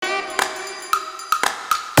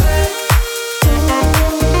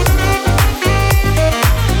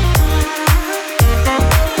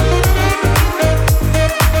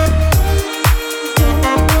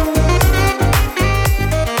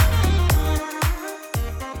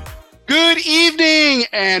Good evening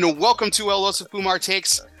and welcome to El Oso Fumar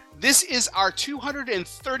Takes. This is our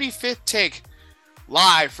 235th take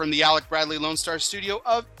live from the Alec Bradley Lone Star studio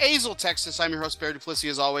of Azle, Texas. I'm your host, Barry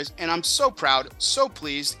Duplessis, as always, and I'm so proud, so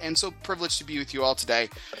pleased, and so privileged to be with you all today.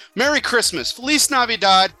 Merry Christmas. Feliz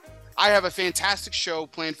Navidad. I have a fantastic show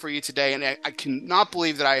planned for you today, and I cannot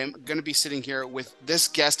believe that I am going to be sitting here with this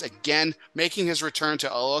guest again, making his return to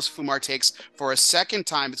El Oso Fumar Takes for a second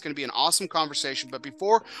time. It's going to be an awesome conversation, but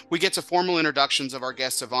before we get to formal introductions of our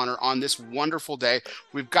guests of honor on this wonderful day,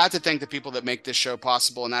 we've got to thank the people that make this show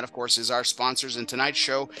possible, and that, of course, is our sponsors, and tonight's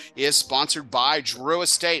show is sponsored by Drew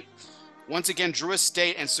Estate. Once again, Drew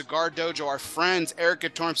Estate and Cigar Dojo, our friends Eric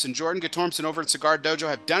Guttormson, Jordan Guttormson over at Cigar Dojo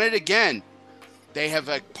have done it again. They have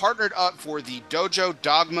partnered up for the Dojo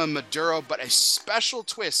Dogma Maduro, but a special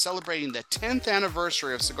twist celebrating the 10th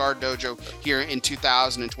anniversary of Cigar Dojo here in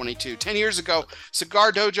 2022. 10 years ago,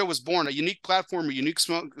 Cigar Dojo was born, a unique platform where unique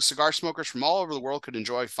cigar smokers from all over the world could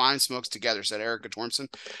enjoy fine smokes together, said Eric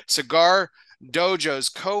Guttormson. Cigar Dojo's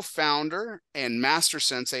co-founder and master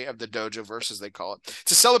sensei of the Dojoverse, as they call it.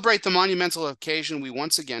 To celebrate the monumental occasion, we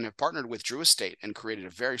once again have partnered with Drew Estate and created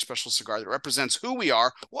a very special cigar that represents who we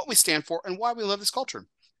are, what we stand for, and why we love this culture.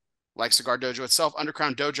 Like Cigar Dojo itself,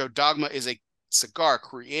 Underground Dojo Dogma is a cigar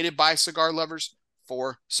created by cigar lovers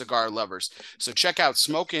for cigar lovers. So check out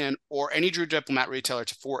Smoke Inn or any Drew Diplomat retailer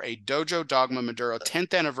for a Dojo Dogma Maduro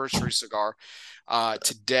 10th anniversary cigar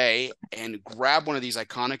today, and grab one of these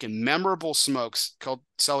iconic and memorable smokes called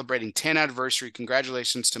celebrating 10th anniversary.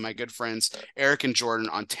 Congratulations to my good friends Eric and Jordan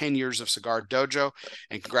on 10 years of Cigar Dojo,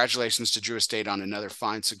 and congratulations to Drew Estate on another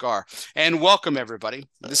fine cigar. And welcome, everybody.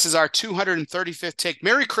 This is our 235th take.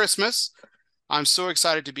 Merry Christmas. I'm so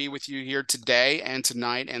excited to be with you here today and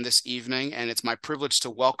tonight and this evening, and it's my privilege to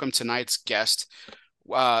welcome tonight's guest,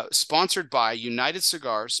 sponsored by United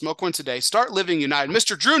Cigars. Smoke one today, start living united.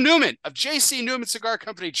 Mr. Drew Newman of J.C. Newman Cigar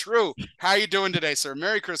Company. Drew, how are you doing today, sir?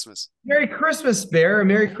 Merry Christmas. Merry Christmas, Bear.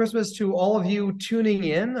 Merry Christmas to all of you tuning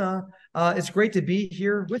in. It's great to be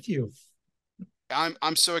here with you.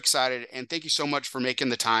 I'm so excited, and thank you so much for making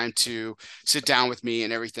the time to sit down with me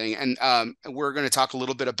and everything. And we're going to talk a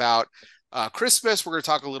little bit about Christmas. We're going to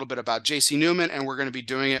talk a little bit about J.C. Newman, and we're going to be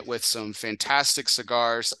doing it with some fantastic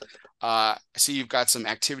cigars. I see you've got some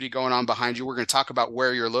activity going on behind you. We're going to talk about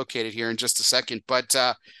where you're located here in just a second, but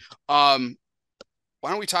why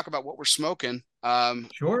don't we talk about what we're smoking?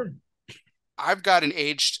 Sure. I've got an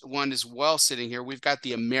aged one as well sitting here. We've got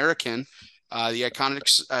the American, the iconic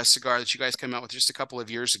cigar that you guys came out with just a couple of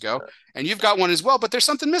years ago, and you've got one as well, but there's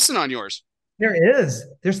something missing on yours. There is.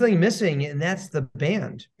 There's something missing, and that's the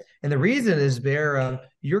band. And the reason is, Bear,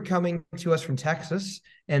 you're coming to us from Texas,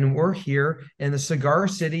 and we're here in the cigar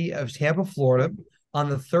city of Tampa, Florida, on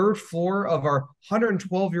the third floor of our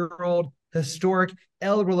 112-year-old historic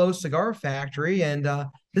El Reloj Cigar Factory. And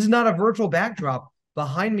this is not a virtual backdrop.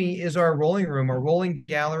 Behind me is our rolling room, our rolling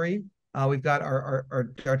gallery. We've got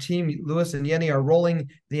our team, Louis and Yenny, are rolling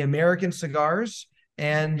the American cigars.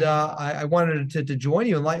 And I wanted to join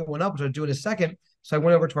you and light one up, which I'll do in a second. So I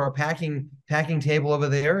went over to our packing table over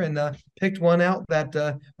there and picked one out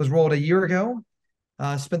that was rolled a year ago.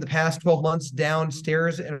 Spent the past 12 months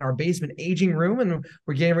downstairs in our basement aging room, and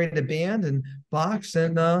we're getting ready to band and box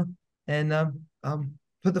and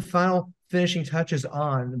put the final finishing touches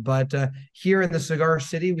on. But here in the Cigar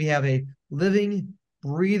City, we have a living,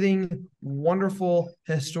 breathing, wonderful,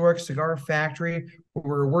 historic cigar factory.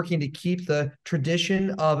 We're working to keep the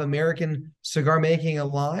tradition of American cigar making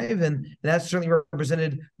alive, and that's certainly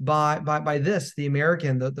represented by this, the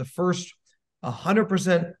American, the first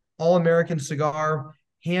 100% all-American cigar,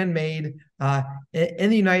 handmade in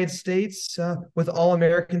the United States with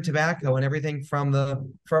all-American tobacco, and everything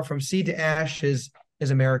from seed to ash is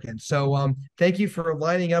American. So thank you for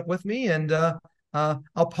lighting up with me, and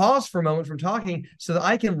I'll pause for a moment from talking so that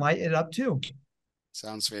I can light it up too.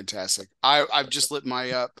 Sounds fantastic. I've just lit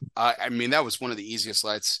my up. I mean, that was one of the easiest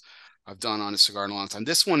lights I've done on a cigar in a long time.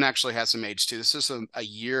 This one actually has some age too. This is a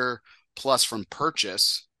year plus from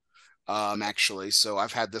purchase, actually. So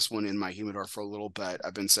I've had this one in my humidor for a little bit.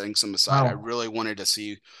 I've been setting some aside. Wow. I really wanted to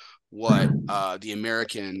see what the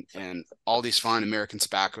American and all these fine American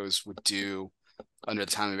tobaccos would do under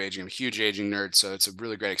the time of aging. I'm a huge aging nerd, so it's a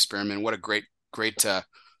really great experiment. What a great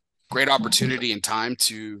opportunity and time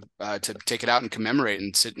to take it out and commemorate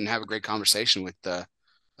and sit and have a great conversation with the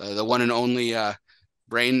one and only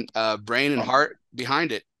brain and heart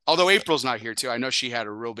behind it. Although April's not here too, I know she had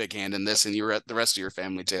a real big hand in this, and the rest of your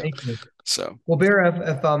family too. Thank you. So, well, Bear,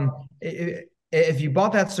 if you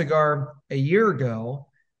bought that cigar a year ago,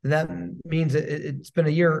 that means it's been a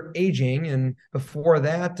year aging. And before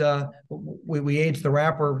that, we aged the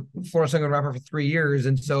wrapper, Florida Sungun wrapper, for 3 years.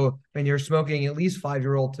 And so, when you're smoking at least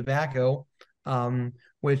 5-year-old tobacco,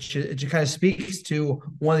 which it just kind of speaks to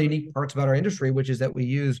one of the unique parts about our industry, which is that we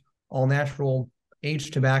use all natural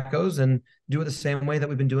aged tobaccos and do it the same way that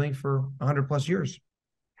we've been doing for 100 plus years.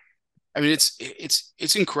 I mean,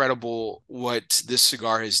 it's incredible what this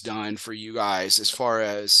cigar has done for you guys, as far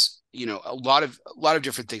as, a lot of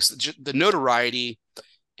different things, the notoriety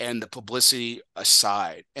and the publicity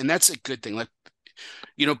aside. And that's a good thing. Like,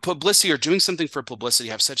 publicity, or doing something for publicity,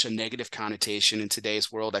 have such a negative connotation in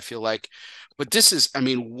today's world, I feel like. But this is, I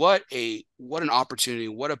mean, what an opportunity,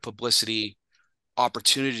 what a publicity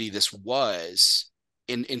opportunity this was,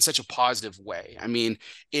 in such a positive way. I mean,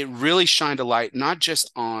 it really shined a light not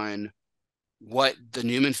just on what the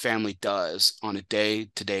Newman family does on a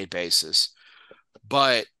day-to-day basis,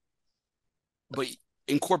 but but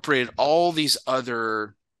incorporated all these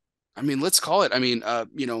other, I mean, let's call it, I mean,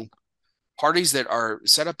 parties that are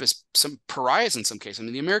set up as some pariahs in some cases. I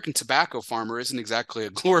mean, the American tobacco farmer isn't exactly a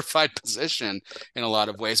glorified position in a lot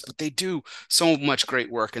of ways, but they do so much great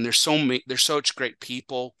work, and they're such great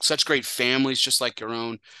people, such great families, just like your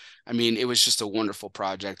own. I mean, it was just a wonderful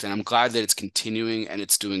project, and I'm glad that it's continuing and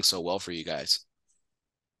it's doing so well for you guys.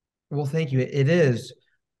 Well, thank you. It is.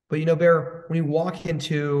 But Bear, when you walk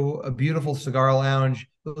into a beautiful cigar lounge,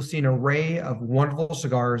 you'll see an array of wonderful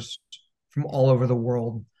cigars from all over the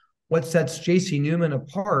world. What sets JC Newman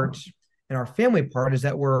apart and our family apart is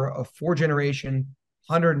that we're a four-generation,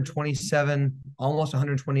 127, almost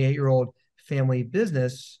 128-year-old family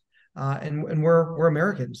business, and we're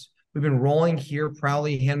Americans. We've been rolling here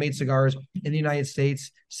proudly handmade cigars in the United States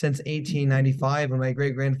since 1895, when my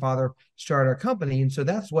great grandfather started our company. And so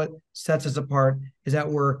that's what sets us apart, is that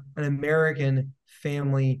we're an American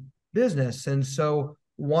family business. And so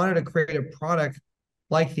wanted to create a product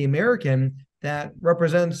like the American that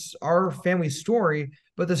represents our family story,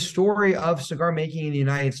 but the story of cigar making in the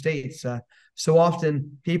United States. So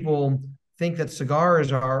often people think that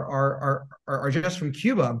cigars are just from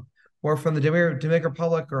Cuba or from the Dominican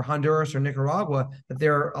Republic or Honduras or Nicaragua, that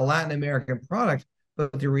they're a Latin American product.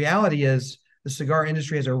 But the reality is the cigar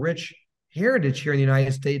industry has a rich heritage here in the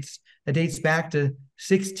United States that dates back to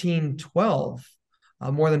 1612,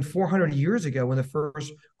 more than 400 years ago, when the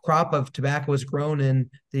first crop of tobacco was grown in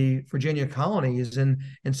the Virginia colonies. And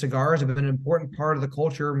cigars have been an important part of the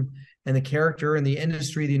culture and the character and the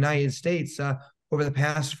industry of the United States over the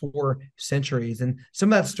past 4 centuries. And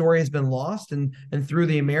some of that story has been lost. And through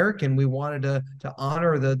the American, we wanted to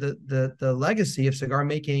honor the legacy of cigar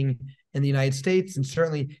making in the United States, and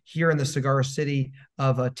certainly here in the cigar city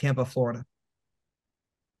of Tampa, Florida.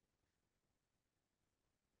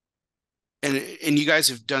 And you guys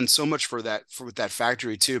have done so much for that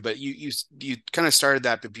factory too. But you kind of started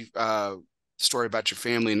that story about your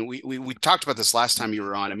family, and we talked about this last time you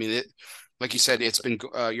were on. I mean, like you said, it's been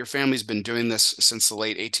your family's been doing this since the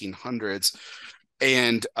late 1800s,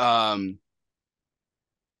 and I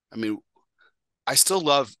mean, I still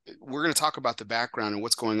love. We're going to talk about the background and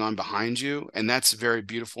what's going on behind you, and that's very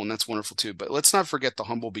beautiful and that's wonderful too. But let's not forget the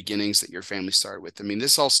humble beginnings that your family started with. I mean,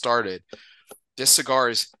 this all started. This cigar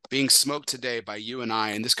is being smoked today by you and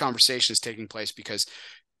I, and this conversation is taking place because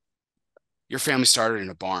your family started in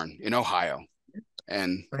a barn in Ohio.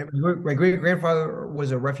 And my great grandfather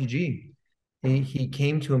was a refugee. He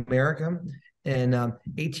came to America in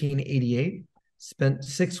 1888, spent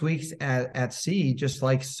 6 weeks at sea, just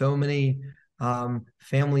like so many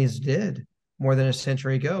families did more than a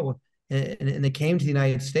century ago. And they came to the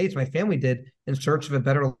United States, my family did, in search of a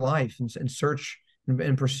better life,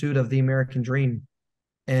 in pursuit of the American dream.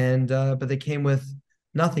 And but they came with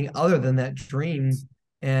nothing other than that dream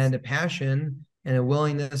and a passion and a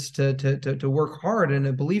willingness to work hard, and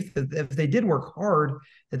a belief that if they did work hard,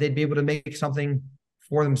 that they'd be able to make something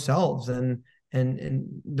for themselves. And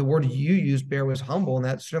the word you used, Bear, was humble, and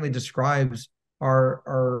that certainly describes our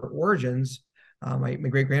origins. My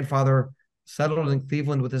great grandfather settled in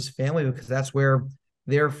Cleveland with his family because that's where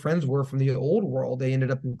their friends were from the old world. They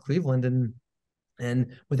ended up in Cleveland,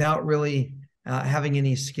 and without really having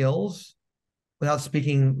any skills, without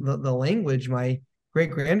speaking the language, my great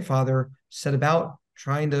grandfather set about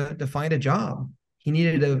trying to find a job. He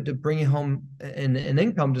needed to bring home an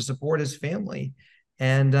income to support his family.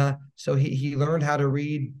 And so he learned how to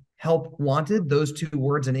read help wanted, those two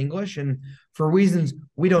words in English. And for reasons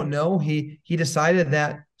we don't know, he decided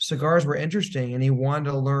that cigars were interesting and he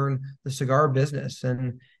wanted to learn the cigar business.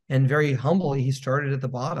 And very humbly, he started at the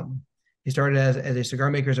bottom. He started as a cigar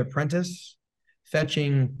maker's apprentice,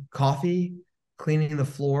 fetching coffee, cleaning the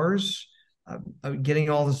floors, getting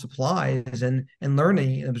all the supplies and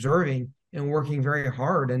learning and observing and working very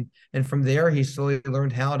hard. And from there, he slowly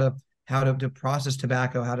learned to process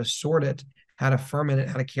tobacco, how to sort it, how to ferment it,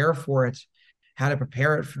 how to care for it, how to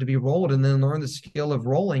prepare it to be rolled, and then learn the skill of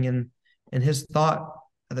rolling. And his thought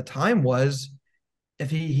at the time was, if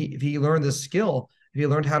he learned this skill, if he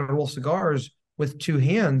learned how to roll cigars with two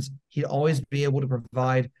hands, he'd always be able to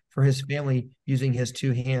provide for his family using his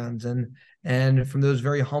two hands. And from those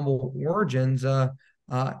very humble origins,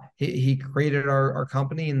 he created our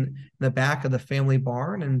company in the back of the family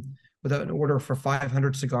barn, and with an order for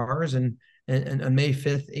 500 cigars, and on May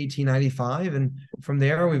 5th, 1895. And from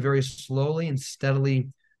there, we very slowly and steadily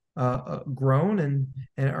grown,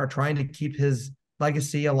 and are trying to keep his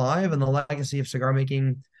legacy alive, and the legacy of cigar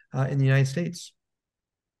making in the United States.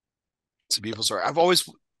 It's a beautiful story. I've always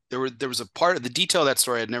there was a part of the detail of that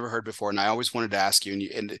story I'd never heard before, and I always wanted to ask you,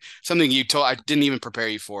 and something you told I didn't even prepare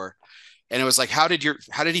you for, and it was like, how did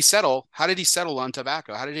he settle on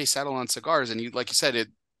tobacco? How did he settle on cigars? And you, like you said, it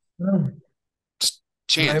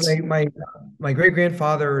chance. My great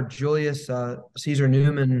grandfather Julius Caesar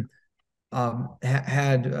Newman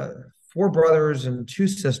had four brothers and two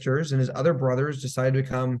sisters, and his other brothers decided to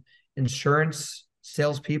become insurance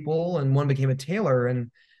salespeople, and one became a tailor.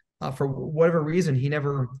 And for whatever reason, he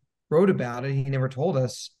never wrote about it. He never told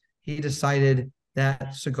us. He decided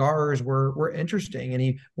that cigars were interesting, and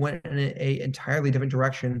he went in a entirely different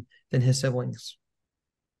direction than his siblings.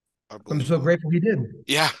 I'm so grateful he did.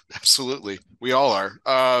 Yeah, absolutely. We all are.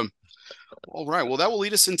 All right. Well, that will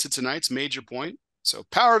lead us into tonight's major point. So,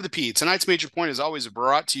 Power of the P. Tonight's major point is always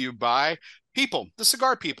brought to you by people, the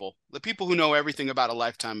cigar people, the people who know everything about a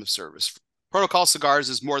lifetime of service. Protocol Cigars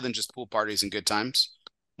is more than just pool parties and good times.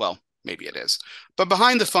 Well, maybe it is. But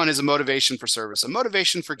behind the fun is a motivation for service, a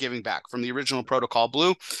motivation for giving back. From the original Protocol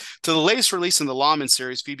Blue to the latest release in the Lawman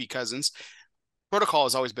series, Phoebe Cousins, Protocol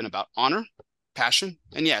has always been about honor, passion,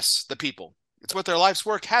 and yes, the people. It's what their life's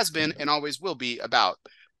work has been and always will be about.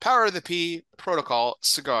 Power of the P, Protocol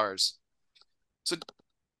Cigars. So,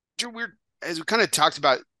 Drew, as we kind of talked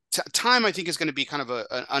about, time, I think, is going to be kind of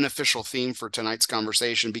an unofficial theme for tonight's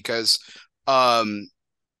conversation, because I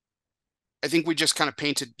think we just kind of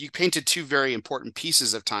painted two very important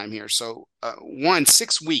pieces of time here. So,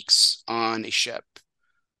 6 weeks on a ship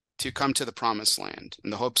to come to the promised land in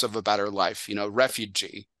the hopes of a better life,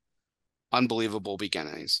 refugee, unbelievable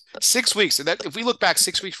beginnings. 6 weeks. That if we look back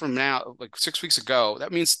 6 weeks from now, like 6 weeks ago,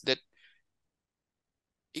 that means that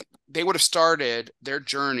they would have started their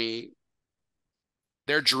journey,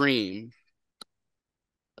 their dream,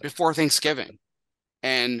 before Thanksgiving.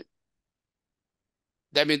 And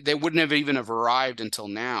I mean, they wouldn't have even have arrived until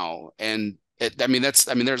now. And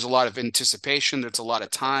there's a lot of anticipation. There's a lot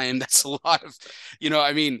of time. That's a lot of,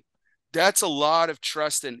 that's a lot of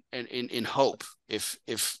trust and hope. If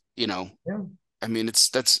yeah. I mean, it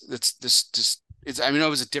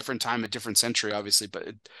was a different time, a different century, obviously,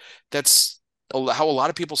 but that's how a lot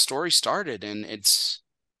of people's stories started. And it's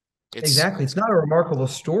exactly. It's not a remarkable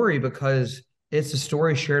story because it's a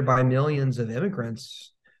story shared by millions of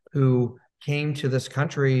immigrants who came to this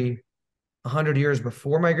country 100 years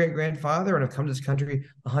before my great grandfather and have come to this country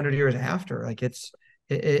 100 years after. Like it's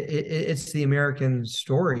the American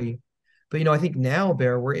story. But I think now,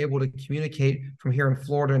 Bear, we're able to communicate from here in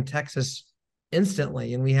Florida and Texas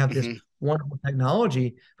instantly, and we have this wonderful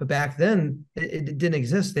technology. But back then, it didn't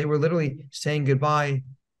exist. They were literally saying goodbye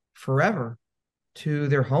forever to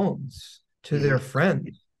their homes, to their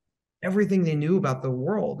friends, everything they knew about the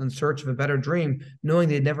world in search of a better dream, knowing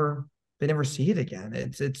they never see it again.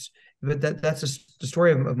 That's the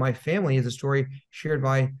story of my family, is a story shared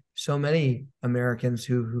by so many Americans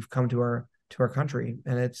who've come to our country,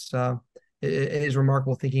 and it is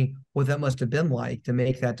remarkable thinking what that must have been like to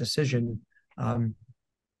make that decision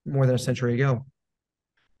more than a century ago.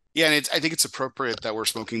 Yeah, and I think it's appropriate that we're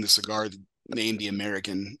smoking the cigar named the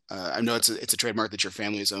American. I know it's a trademark that your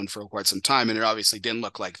family has owned for quite some time, and it obviously didn't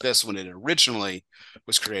look like this when it originally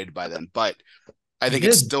was created by them. But I think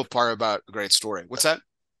it's still part about a great story. What's that?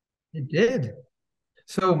 It did.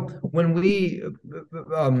 So when we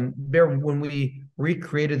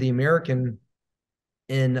recreated the American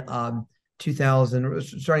in 2000,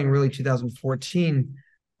 starting really 2014,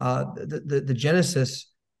 the genesis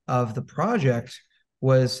of the project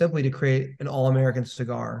was simply to create an all-American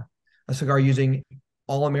cigar, a cigar using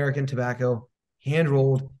all-American tobacco,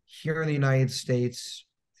 hand-rolled here in the United States,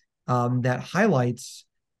 that highlights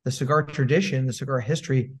the cigar tradition, the cigar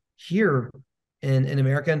history here in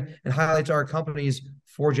America, and highlights our company's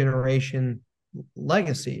 4-generation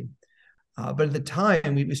legacy. But at the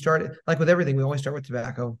time, we started, like with everything, we always start with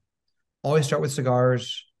tobacco, always start with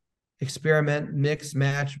cigars, experiment, mix,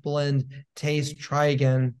 match, blend, taste, try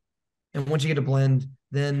again. And once you get a blend,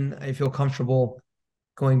 then I feel comfortable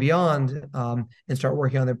going beyond and start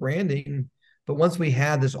working on the branding. But once we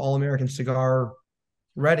had this all American cigar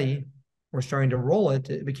ready, we're starting to roll it.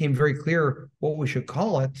 It became very clear what we should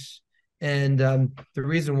call it. And the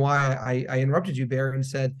reason why I interrupted you, Bear, and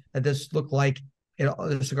said that this looked like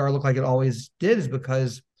the cigar looked like it always did is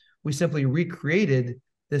because we simply recreated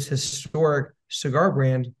this historic cigar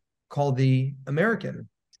brand called the American.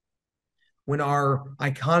 When our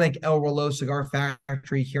iconic El Rolo cigar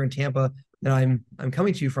factory here in Tampa that I'm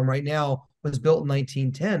coming to you from right now was built in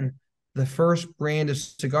 1910, the first brand of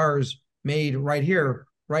cigars made right here,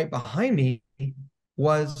 right behind me,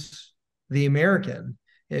 was the American.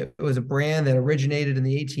 It was a brand that originated in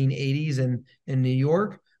the 1880s in New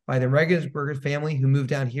York by the Regensburger family, who moved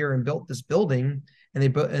down here and built this building, and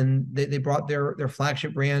they brought their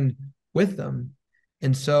flagship brand with them.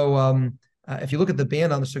 And so if you look at the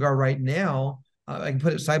band on the cigar right now, I can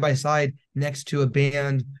put it side by side next to a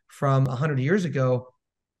band from 100 years ago,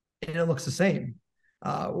 and it looks the same.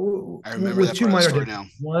 I remember With that two part of the minor story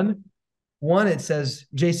differences. now. One, it says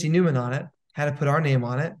J.C. Newman on it, had to put our name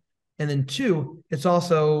on it. And then two, it's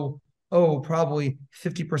also, probably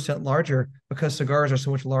 50% larger because cigars are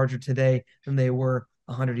so much larger today than they were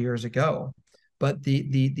 100 years ago. But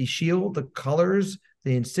the shield, the colors,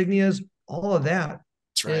 the insignias, all of that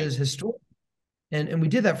That's right. is historic. And we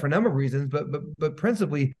did that for a number of reasons, but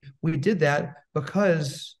principally we did that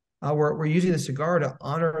because we're using the cigar to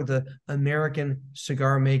honor the American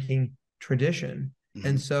cigar making tradition. Mm-hmm.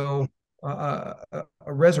 And so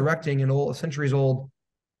resurrecting a centuries old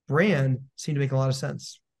brand seemed to make a lot of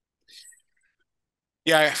sense.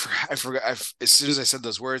 Yeah, I forgot. As soon as I said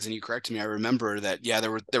those words and you corrected me, I remember that. Yeah,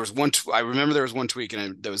 there was one. I remember there was one tweak,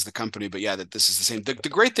 and that was the company. But yeah, that this is the same. The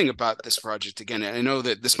great thing about this project, again, and I know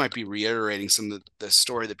that this might be reiterating some of the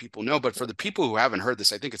story that people know, but for the people who haven't heard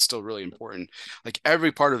this, I think it's still really important. Like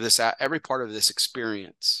every part of this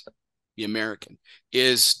experience, the American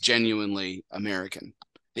is genuinely American.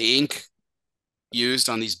 The ink used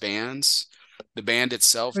on these bands, the band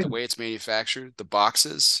itself, the way it's manufactured, the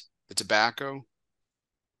boxes, the tobacco.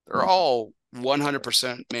 They're all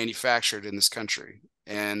 100% manufactured in this country.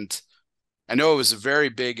 And I know it was a very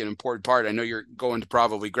big and important part. I know you're going to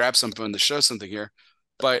probably grab something to show something here,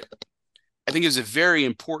 but I think it was a very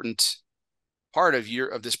important part of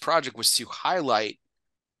this project was to highlight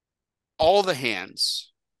all the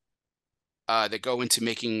hands that go into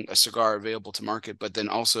making a cigar available to market, but then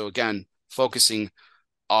also, again, focusing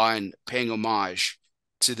on paying homage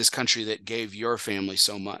to this country that gave your family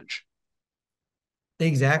so much.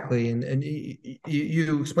 Exactly, and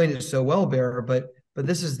you explained it so well, Bear. But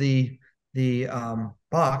this is the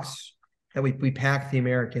box that we pack the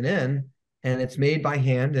American in, and it's made by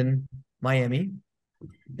hand in Miami.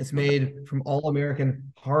 It's made from all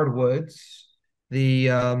American hardwoods.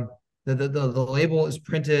 The label is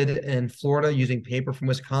printed in Florida using paper from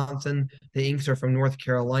Wisconsin. The inks are from North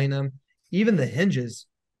Carolina. Even the hinges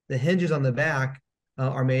on the back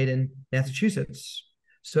are made in Massachusetts.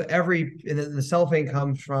 So the cellophane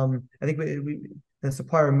comes from, I think the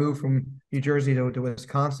supplier moved from New Jersey to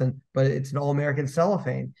Wisconsin, but it's an all-American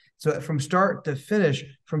cellophane. So from start to finish,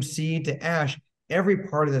 from seed to ash, every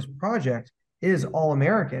part of this project is all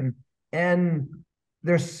American, and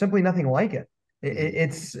there's simply nothing like it.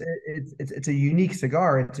 It's a unique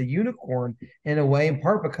cigar. It's a unicorn in a way, in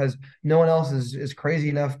part because no one else is crazy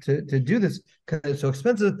enough to do this because it's so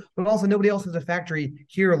expensive, but also nobody else has a factory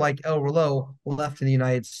here like El Rolo left in the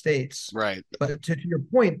United States. Right. But to your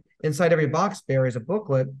point, inside every box Bear is a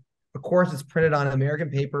booklet. Of course, it's printed on American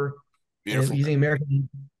paper and using American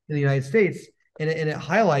in the United States, and it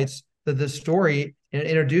highlights the story, and it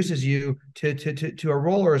introduces you to our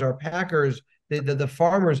rollers, our packers, the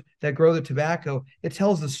farmers that grow the tobacco. It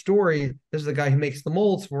tells the story. This is the guy who makes the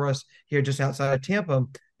molds for us here just outside of Tampa.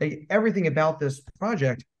 Everything about this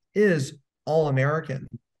project is all American,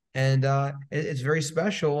 and it's very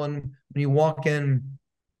special. And when you walk in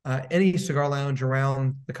any cigar lounge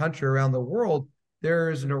around the country, around the world,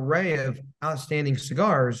 there's an array of outstanding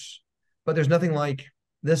cigars, but there's nothing like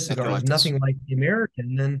this cigar. There's nothing like the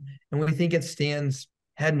American, and we think it stands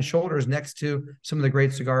head and shoulders next to some of the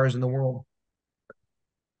great cigars in the world.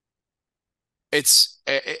 It's,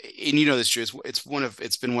 and you know this, Drew,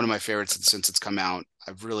 it's been one of my favorites since it's come out.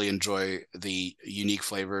 I really enjoy the unique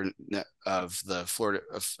flavor of the Florida.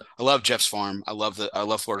 I love Jeff's Farm. I love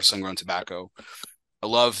Florida Sun-Grown Tobacco. I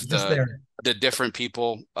love the different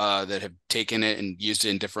people that have taken it and used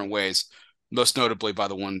it in different ways. Most notably by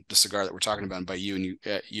the cigar that we're talking about, by you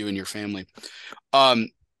and your family.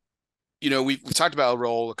 we've talked about El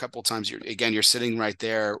Roll a couple of times. You're sitting right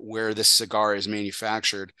there where this cigar is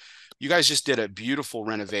manufactured. You guys just did a beautiful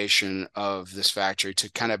renovation of this factory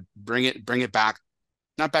to kind of bring it back,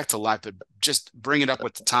 not back to life, but just bring it up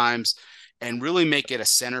with the times and really make it a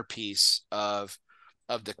centerpiece of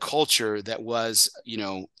the culture that was,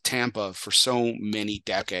 Tampa for so many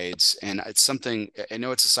decades. And it's something, I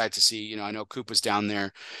know it's a sight to see. I know Coop was down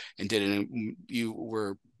there and did it, and you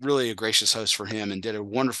were really a gracious host for him and did a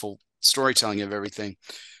wonderful storytelling of everything.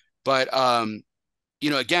 But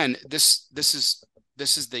again, this is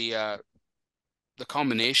the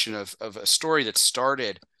culmination of a story that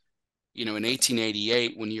started, in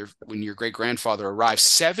 1888 when your great grandfather arrived.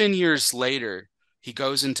 7 years later, he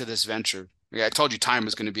goes into this venture. Yeah, I told you time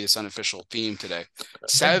was going to be this unofficial theme today.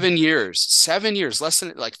 7 years, less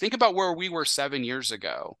than, like, think about where we were 7 years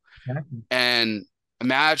ago, and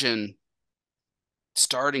imagine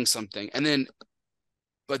starting something.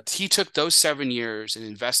 But he took those 7 years and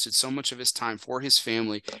invested so much of his time for his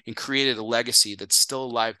family and created a legacy that's still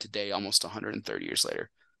alive today, almost 130 years later.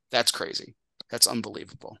 That's crazy. That's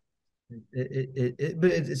unbelievable. But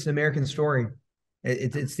it's an American story.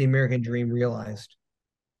 It's the American dream realized.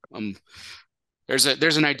 There's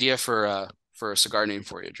an idea for a cigar name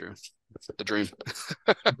for you, Drew. The Dream.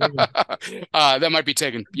 That might be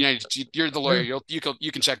taken. You're the lawyer. You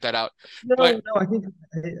can check that out. No, I think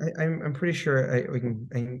I'm pretty sure I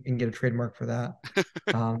can get a trademark for that.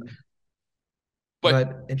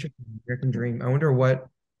 But interesting, American Dream. I wonder what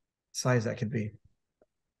size that could be.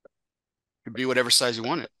 Could be whatever size you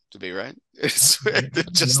want it to be, right? It's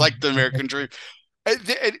just like the American Dream,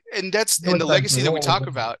 and that's in the legacy that we talk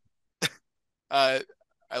about.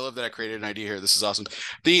 I love that I created an idea here. This is awesome.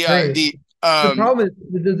 The problem is,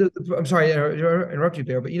 I'm sorry to interrupt you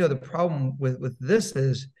there, but the problem with this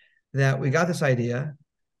is that we got this idea.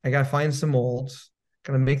 I got to find some molds,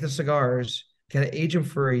 got to make the cigars, got to age them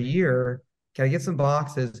for a year, got to get some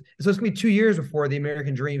boxes. So it's gonna be 2 years before the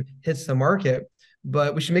American Dream hits the market.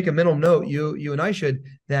 But we should make a mental note, you and I should,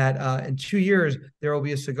 that in 2 years there will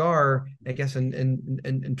be a cigar, I guess in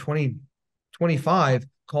 2025,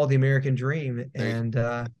 called the American Dream, and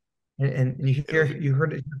you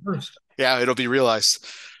heard it first. Yeah, it'll be realized.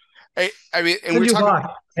 I mean, and we're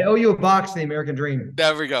talking. I owe you a box of the American Dream.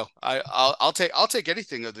 There we go. I'll take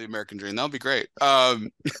anything of the American Dream. That'll be great.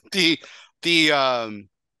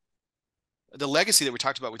 The legacy that we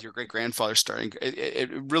talked about with your great grandfather starting, it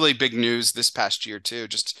really big news this past year too.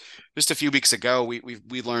 Just a few weeks ago,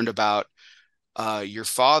 we learned about your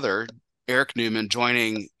father, Eric Newman,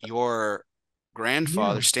 joining your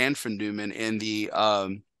grandfather, Stanford Newman, in the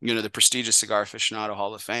the prestigious Cigar Aficionado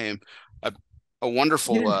Hall of Fame. A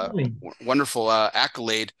wonderful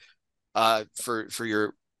accolade for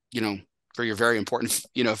your very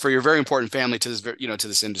important family to this to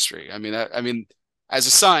this industry. I mean, as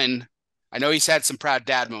a son, I know he's had some proud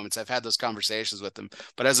dad moments. I've had those conversations with him,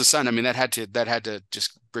 but as a son, I mean, that had to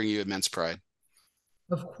just bring you immense pride.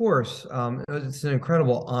 Of course, it's an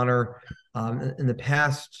incredible honor. In the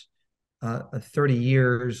past 30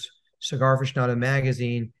 years, Cigar Aficionado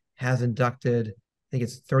magazine has inducted, I think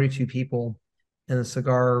it's 32 people in the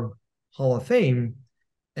Cigar Hall of Fame.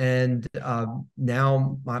 And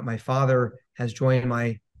now my father has joined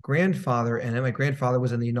my grandfather, and my grandfather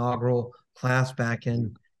was in the inaugural class back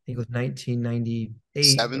in, I think it was 1998.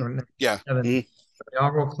 Seven. Yeah. The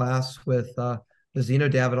inaugural class with Zeno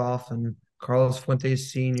Davidoff and Carlos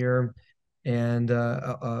Fuentes Sr. and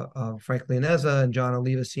Frank Leoneza and John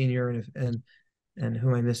Oliva Sr. and who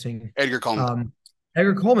am I missing? Edgar Coleman.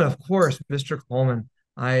 Edgar Coleman, of course, Mr. Coleman.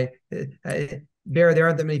 There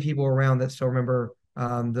aren't that many people around that still remember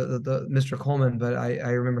the Mr. Coleman, but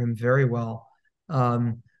I remember him very well.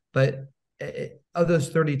 But of those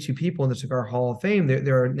 32 people in the Cigar Hall of Fame,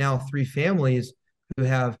 there are now 3 families who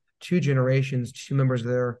have 2 generations, 2 members of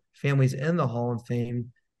their families in the Hall of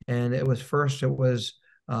Fame. And it was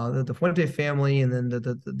the Fuente family, and then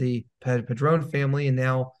the Padron family, and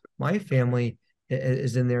now my family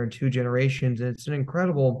is in there in 2 generations. And it's an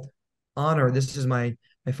incredible honor. This is my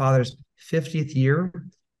father's 50th year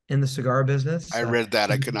in the cigar business. I read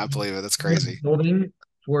that. I could not believe it. That's crazy. Building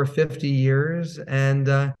for 50 years,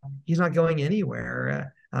 and he's not going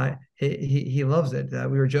anywhere. He loves it.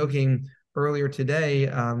 We were joking earlier today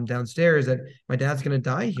downstairs that my dad's going to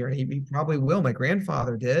die here, and he probably will. My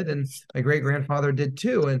grandfather did, and my great grandfather did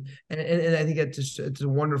too. And I think it's a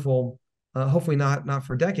wonderful. Hopefully not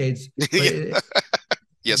for decades.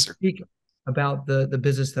 Yes, sir. Speak about the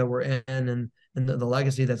business that we're in and the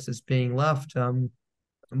legacy that's being left.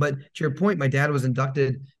 But to your point, my dad was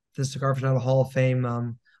inducted to the Cigar Aficionado Hall of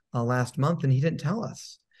Fame last month, and he didn't tell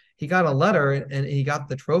us. he got a letter and he got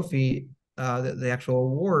the trophy, the actual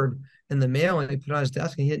award in the mail, and he put it on his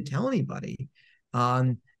desk and he didn't tell anybody.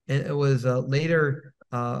 And it was later,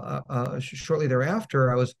 shortly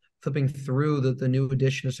thereafter, I was flipping through the new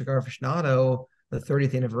edition of Cigar Aficionado, the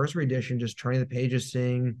 30th anniversary edition, just turning the pages,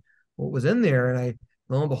 seeing what was in there. And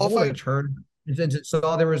lo and behold, I turned and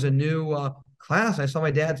saw there was a new class. I saw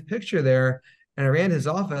my dad's picture there, and I ran to his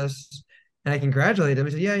office and I congratulated him.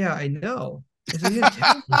 He said, "Yeah, I know." I said, "You didn't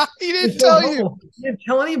tell me." He He was didn't so tell you. humble. He didn't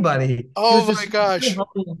tell anybody. He was Oh my just so gosh.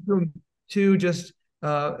 humble to just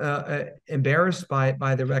embarrassed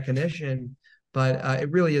by the recognition. But it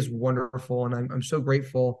really is wonderful, and I'm so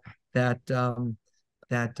grateful that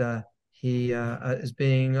he is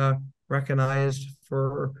being recognized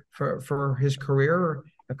for his career,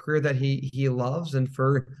 a career that he loves, and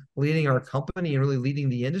for leading our company and really leading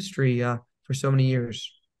the industry for so many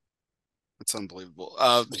years. That's unbelievable.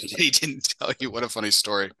 He didn't tell you. What a funny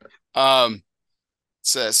story. Um,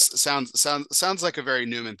 sounds like a very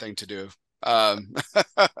Newman thing to do. Um,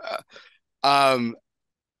 um,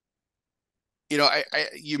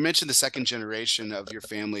 you mentioned the second generation of your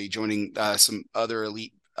family joining some other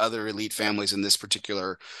elite families in this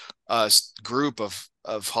particular group of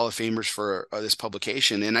Hall of Famers for this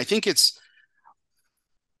publication, and I think it's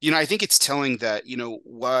telling that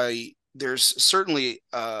why there's certainly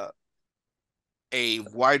a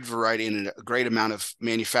wide variety and a great amount of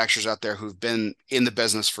manufacturers out there who've been in the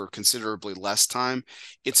business for considerably less time.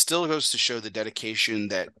 It still goes to show the dedication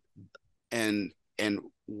that and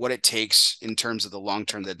what it takes in terms of the long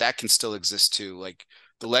term that can still exist too. Like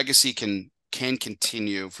the legacy can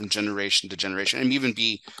continue from generation to generation and even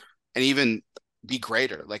be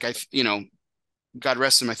greater. Like God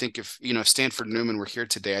rest him. I think if Stanford Newman were here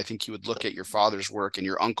today, I think he would look at your father's work and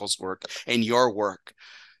your uncle's work and your work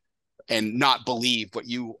and not believe what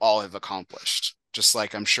you all have accomplished. Just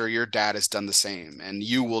like I'm sure your dad has done the same, and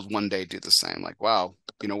you will one day do the same. Like, wow,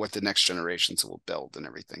 what the next generations will build and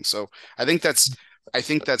everything. So I think that's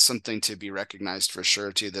something to be recognized for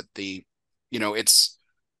sure too. That it's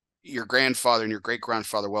your grandfather and your great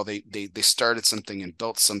grandfather. Well, they started something and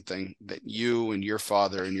built something that you and your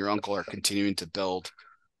father and your uncle are continuing to build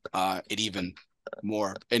it even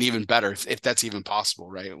more and even better, if that's even possible,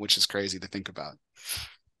 right? Which is crazy to think about.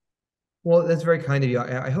 Well, that's very kind of you.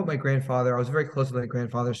 I hope my grandfather, I was very close with my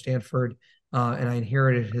grandfather, Stanford, and I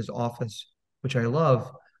inherited his office, which I love.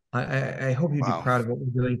 I hope he'd be Wow. proud of what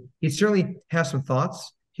we're doing. He certainly has some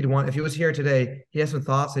thoughts. If he was here today, he has some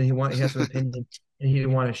thoughts and he has some opinions and he'd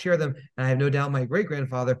want to share them. And I have no doubt my great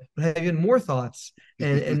grandfather would have even more thoughts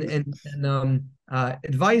and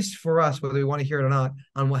advice for us, whether we want to hear it or not,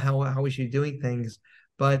 on how we should be doing things.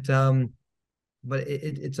 But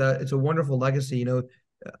it's a wonderful legacy.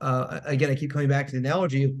 Again, I keep coming back to the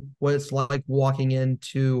analogy of what it's like walking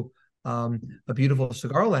into a beautiful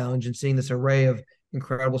cigar lounge and seeing this array of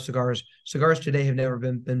incredible cigars. Cigars today have never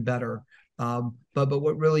been better. But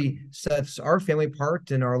what really sets our family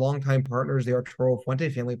apart and our longtime partners, the Arturo Fuente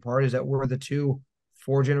family, apart is that we're the two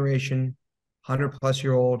 4-generation,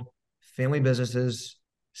 100-plus-year-old family businesses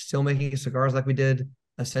still making cigars like we did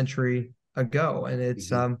a century ago. And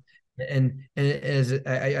it's and as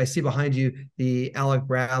I see behind you the Alec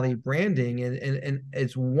Bradley branding, and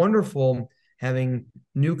it's wonderful having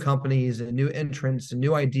new companies and new entrants and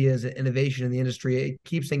new ideas and innovation in the industry. It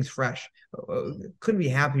keeps things fresh. Couldn't be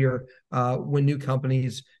happier when new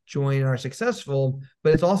companies join and are successful.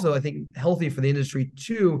 But it's also, I think, healthy for the industry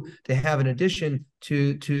too to have, in addition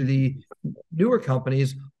to the newer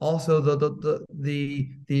companies, also the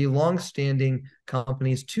long-standing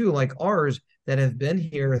companies too, like ours, that have been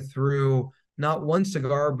here through not one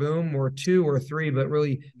cigar boom or two or three, but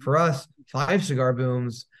really for us, 5 cigar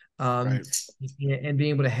booms. Right. And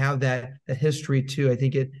being able to have that history too, I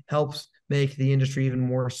think it helps make the industry even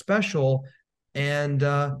more special, and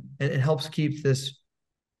it helps keep this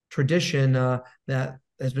tradition that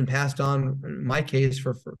has been passed on, in my case,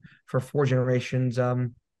 for 4 generations,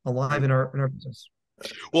 alive in our business.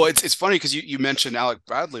 Well, it's funny because you mentioned Alec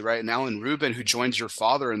Bradley, right? And Alan Rubin, who joins your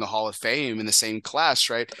father in the Hall of Fame in the same class,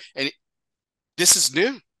 right? And this is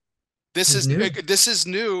new. This is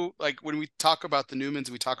new. Like when we talk about the Newmans,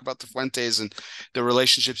 we talk about the Fuentes and the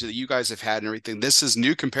relationships that you guys have had and everything. This is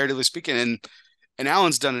new, comparatively speaking. And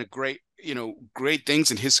Alan's done a great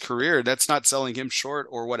things in his career. That's not selling him short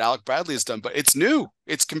or what Alec Bradley has done, but it's new.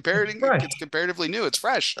 It's comparatively new. It's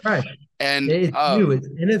fresh. Right. And it's new, it's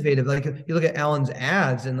innovative. Like you look at Alan's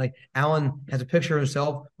ads, and like Alan has a picture of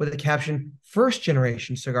himself with the caption "first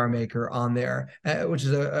generation cigar maker" on there, which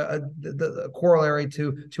is the corollary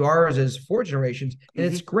to ours is 4 generations. And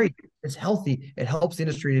it's great. It's healthy. It helps the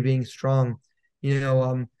industry to being strong.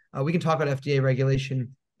 We can talk about FDA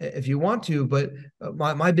regulation if you want to, but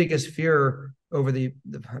my biggest fear over the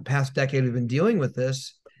past decade we've been dealing with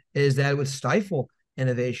this is that it would stifle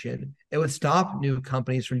innovation. It would stop new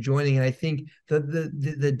companies from joining. And I think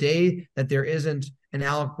the day that there isn't an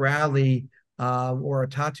Alec Bradley or a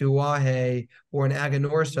Tatu Wahe or an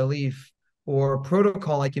Aganor Salif or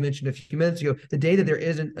protocol, like you mentioned a few minutes ago, the day that there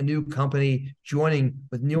isn't a new company joining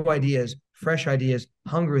with new ideas, fresh ideas,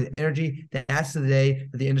 hunger, with energy, that's the day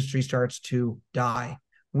that the industry starts to die.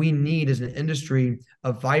 We need, as an industry,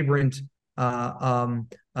 a vibrant,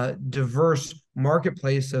 diverse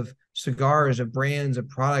marketplace of cigars, of brands, of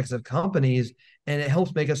products, of companies, and it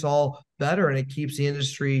helps make us all better, and it keeps the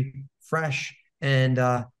industry fresh and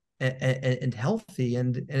healthy,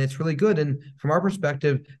 and it's really good. And from our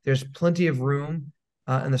perspective, there's plenty of room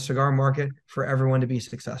in the cigar market for everyone to be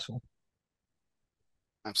successful.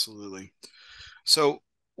 Absolutely. So,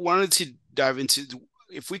 wanted to dive into,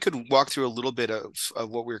 if we could walk through a little bit of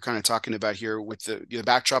what we were kind of talking about here with the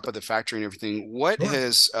backdrop of the factory and everything. What Sure.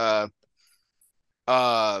 has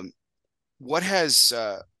what has What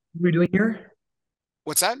are we doing here?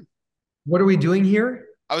 what's that? What are we doing here?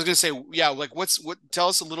 I was gonna say, yeah, like what? Tell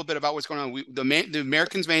us a little bit about what's going on. The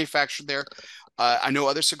Americans manufactured there. I know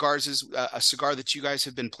other cigars is a cigar that you guys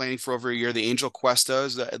have been planning for over a year. The Angel Cuesta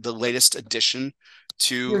is the latest addition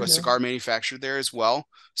to a cigar manufactured there as well.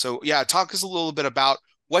 So yeah, talk us a little bit about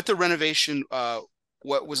what the renovation,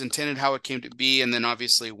 what was intended, how it came to be, and then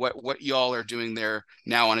obviously what y'all are doing there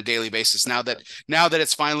now on a daily basis. Now that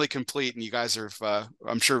it's finally complete, and you guys are,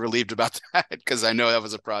 I'm sure, relieved about that, because I know that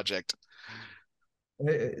was a project.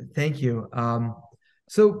 Thank you.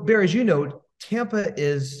 So, Bear, as you know, Tampa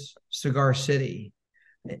is Cigar City.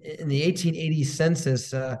 In the 1880 census,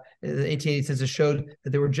 the 1880 census showed that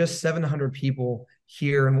there were just 700 people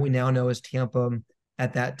here in what we now know as Tampa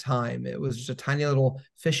at that time. It was just a tiny little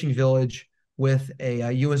fishing village with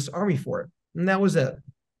a U.S. Army fort, and that was it.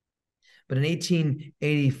 But in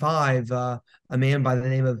 1885, a man by the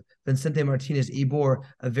name of Vicente Martinez Ybor,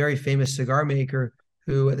 a very famous cigar maker,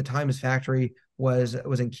 who at the time his factory was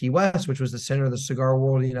in Key West, which was the center of the cigar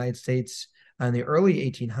world in the United States in the early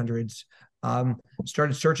 1800s,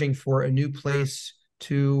 started searching for a new place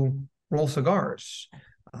to roll cigars.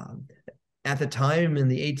 At the time in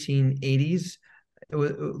the 1880s,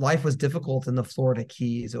 life was difficult in the Florida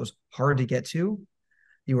Keys. It was hard to get to.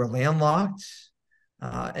 You were landlocked,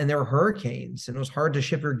 and there were hurricanes, and it was hard to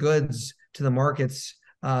ship your goods to the markets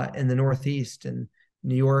in the Northeast, and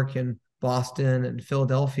New York and Boston and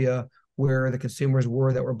Philadelphia, where the consumers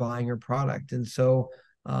were that were buying your product. And so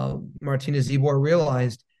Martinez Ybor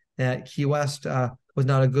realized that Key West was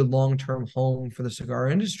not a good long-term home for the cigar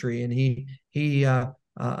industry, and he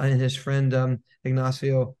and his friend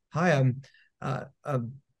Ignacio Hayam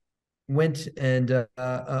went and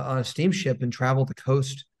on a steamship and traveled the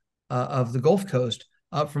coast of the Gulf Coast,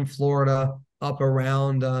 up from Florida, up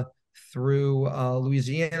around through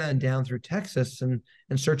Louisiana and down through Texas, and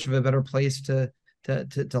in search of a better place to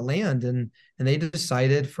land. And they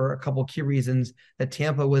decided, for a couple of key reasons, that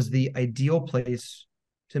Tampa was the ideal place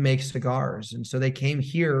to make cigars. And so they came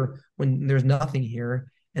here when there's nothing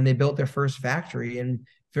here, and they built their first factory. And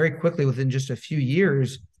very quickly, within just a few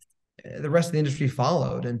years, the rest of the industry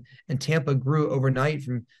followed, and Tampa grew overnight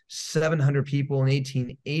from 700 people in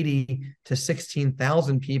 1880 to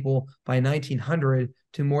 16,000 people by 1900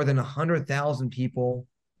 to more than 100,000 people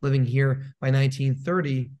living here by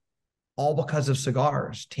 1930, all because of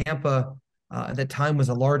cigars. Tampa at that time was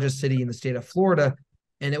the largest city in the state of Florida,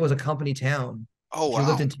 and it was a company town. Oh, wow. If you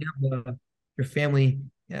lived in Tampa, your family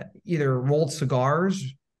either rolled cigars,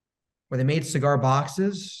 or they made cigar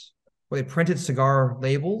boxes, or they printed cigar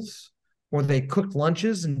labels, or they cooked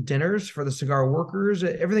lunches and dinners for the cigar workers.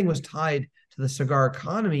 Everything was tied to the cigar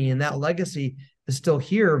economy, and that legacy is still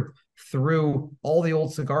here through all the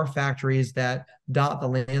old cigar factories that dot the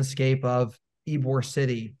landscape of Ybor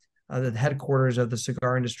City, the headquarters of the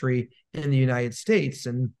cigar industry in the United States.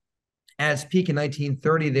 And at its peak in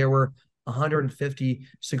 1930, there were 150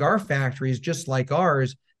 cigar factories just like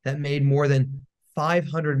ours that made more than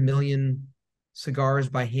 500 million cigars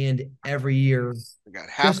by hand every year. We got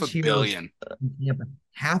half a billion.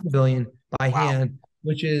 Half a billion by hand,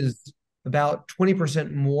 which is about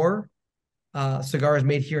 20% more cigars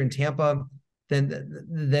made here in Tampa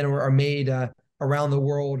than are made around the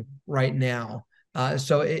world right now.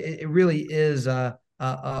 So it really is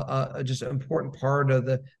just an important part of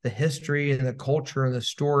the history and the culture and the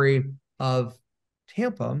story of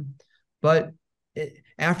Tampa. But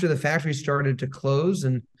after the factory started to close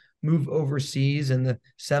and move overseas in the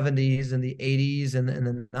 70s and the 80s and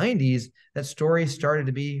the 90s, that story started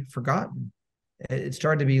to be forgotten. it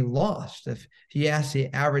started to be lost. If you ask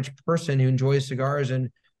the average person who enjoys cigars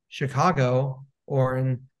in Chicago or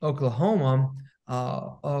in Oklahoma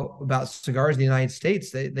about cigars in the United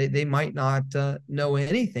States, they might not know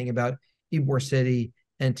anything about Ybor City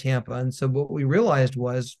and Tampa. And so what we realized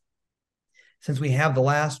was, since we have the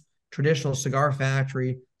last traditional cigar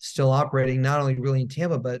factory still operating, not only really in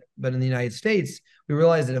Tampa, but in the United States, we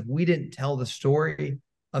realized that if we didn't tell the story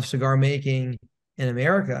of cigar making in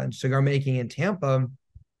America and cigar making in Tampa,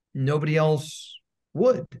 nobody else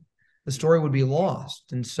would. The story would be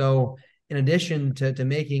lost. And so, in addition to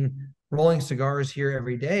making rolling cigars here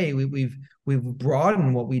every day, we've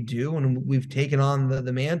broadened what we do, and we've taken on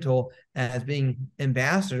the mantle as being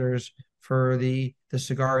ambassadors for the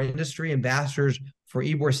cigar industry, ambassadors for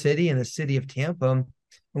Ybor City and the city of Tampa. And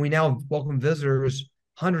we now welcome visitors,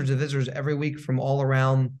 hundreds of visitors every week from all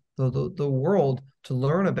around the world to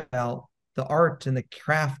learn about the art and the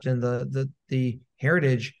craft and the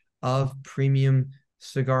heritage of premium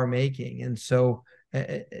cigar making. And so,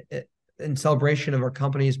 in celebration of our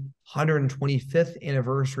company's 125th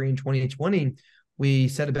anniversary in 2020, we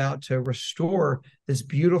set about to restore this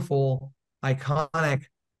beautiful, iconic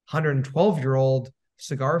 112-year-old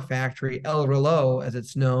cigar factory, El Reloj, as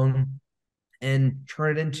it's known, and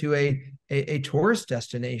turn it into a tourist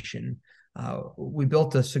destination. We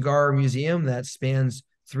built a cigar museum that spans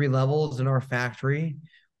 3 levels in our factory.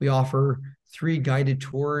 We offer 3 guided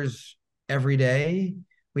tours every day.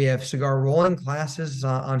 We have cigar rolling classes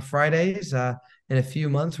on Fridays. In a few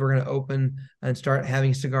months, we're going to open and start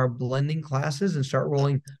having cigar blending classes and start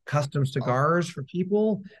rolling custom cigars for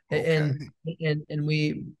people. Okay. And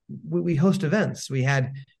we host events. We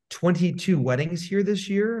had 22 weddings here this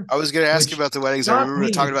year. I was going to ask you about the weddings. I remember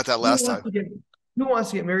talking about that last time. Who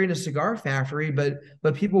wants to get married in a cigar factory? But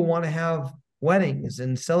people want to have weddings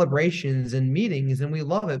and celebrations and meetings, and we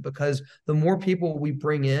love it because the more people we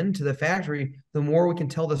bring into the factory, the more we can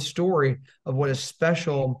tell the story of what a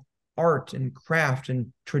special art and craft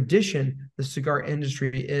and tradition the cigar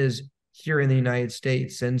industry is here in the United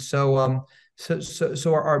States. And so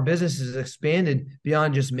our business has expanded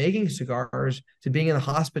beyond just making cigars to being in the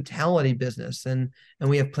hospitality business, and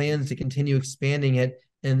we have plans to continue expanding it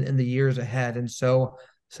in the years ahead. And so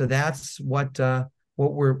that's what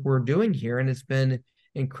we're doing here, and it's been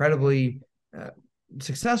incredibly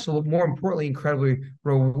successful, but more importantly, incredibly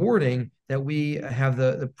rewarding that we have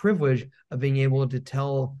the privilege of being able to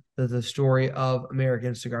tell the story of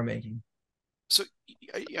American cigar making. So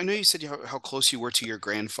I know you said how close you were to your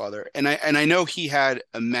grandfather, and I know he had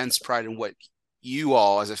immense pride in what you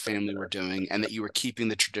all as a family were doing, and that you were keeping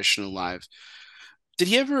the tradition alive. Did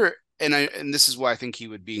he ever? And this is why I think he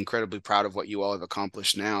would be incredibly proud of what you all have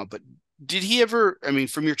accomplished now. But did he ever? I mean,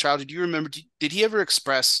 from your childhood, do you remember? Did he ever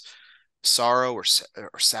express sorrow or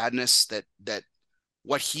sadness that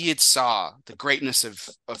what he had saw, the greatness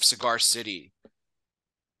of Cigar City,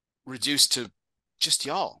 reduced to just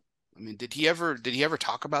y'all? I mean, did he ever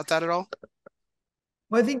talk about that at all?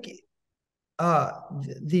 Well, I think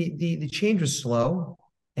the change was slow.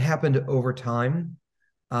 It happened over time.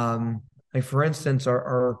 Like for instance,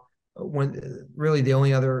 our when really the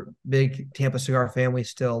only other big Tampa cigar family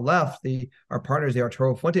still left, our partners, the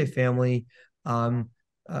Arturo Fuente family, went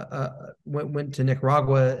to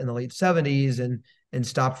Nicaragua in the late 70s and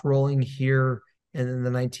stopped rolling here in the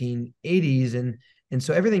 1980s. And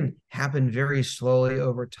so everything happened very slowly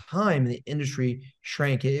over time. The industry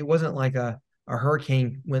shrank. It wasn't like a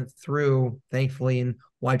hurricane went through, thankfully, and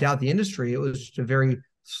wiped out the industry. It was just a very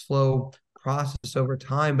slow process over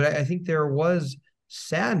time. But I think there was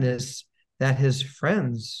sadness that his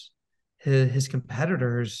friends, his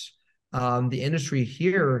competitors, the industry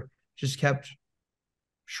here just kept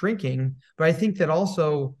shrinking. But I think that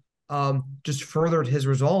also just furthered his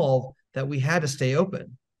resolve that we had to stay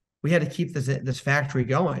open. We had to keep this factory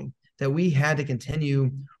going, that we had to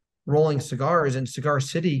continue rolling cigars, and Cigar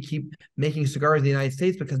City keep making cigars in the United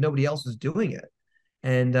States because nobody else was doing it.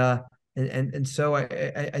 And so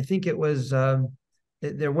I think it was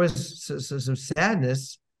there was some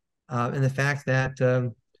sadness in the fact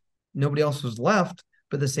that nobody else was left,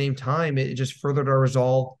 but at the same time, it just furthered our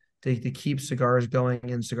resolve to keep cigars going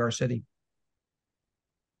in Cigar City.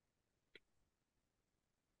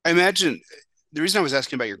 I imagine the reason I was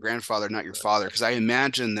asking about your grandfather, not your father, because I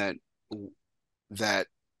imagine that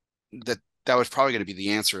was probably going to be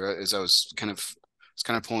the answer. As I was kind of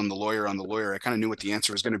pulling the lawyer on the lawyer, I kind of knew what the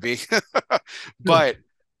answer was going to be. But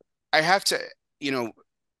I have to,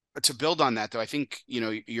 to build on that though, I think,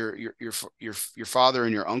 your father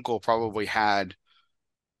and your uncle probably had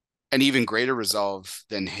an even greater resolve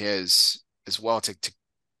than his as well to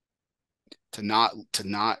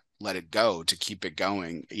not let it go, to keep it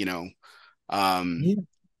going, you know. Um, Yeah,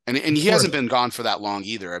 and of he hasn't course. been gone for that long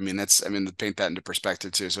either. I mean, to paint that into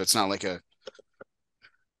perspective too. So it's not like a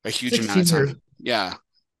huge amount of 16 time. years. Yeah.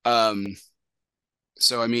 Um,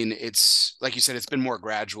 so I mean, it's like you said, it's been more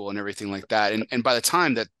gradual and everything like that. And by the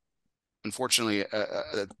time that, unfortunately, at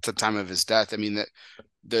the time of his death, I mean that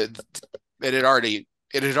the it had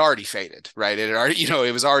already faded, right? It had already, you know,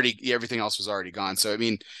 it was already, everything else was already gone. So I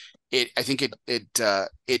mean, I think it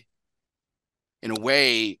in a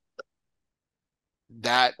way,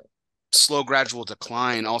 that slow gradual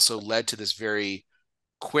decline also led to this very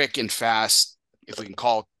quick and fast, if we can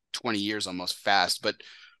call 20 years almost fast, but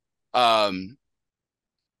um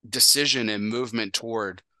decision and movement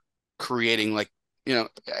toward creating, like, you know,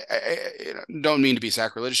 don't mean to be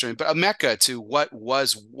sacrilegious, but a mecca to what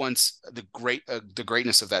was once the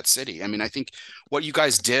greatness of that city. I mean, I think what you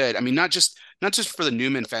guys did, I mean, not just for the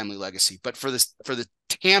Newman family legacy, but for the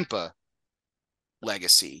Tampa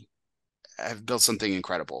legacy, have built something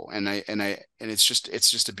incredible. And it's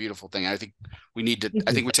just a beautiful thing. And I think Thank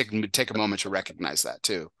I you. think we take a moment to recognize that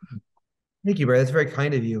too. Thank you, Brad. That's very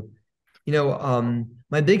kind of you.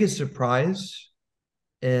 My biggest surprise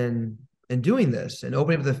in doing this and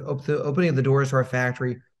opening up the doors to our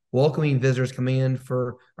factory, welcoming visitors coming in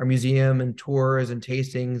for our museum and tours and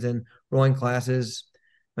tastings and rolling classes.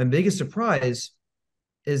 My biggest surprise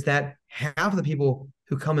is that half of the people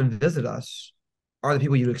who come and visit us are the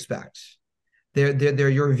people you expect. They're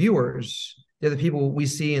your viewers. They're the people we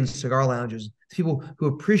see in cigar lounges, people who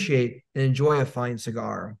appreciate and enjoy a fine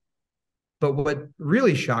cigar. But what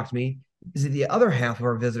really shocked me is that the other half of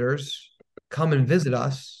our visitors come and visit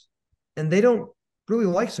us and they don't really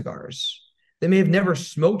like cigars. They may have never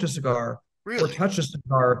smoked a cigar or Really? touched a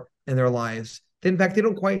cigar in their lives. In fact, they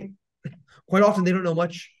don't quite often they don't know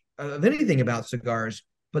much of anything about cigars,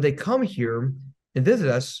 but they come here and visit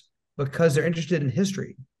us because they're interested in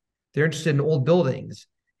history. They're interested in old buildings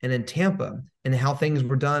and in Tampa and how things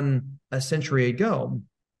were done a century ago.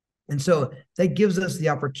 And so that gives us the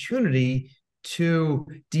opportunity to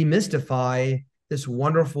demystify this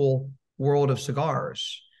wonderful world of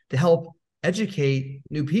cigars, to help educate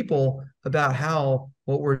new people about how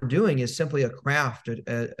what we're doing is simply a craft,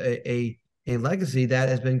 a legacy that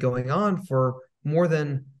has been going on for more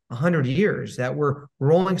than 100 years, that we're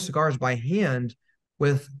rolling cigars by hand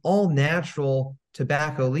with all natural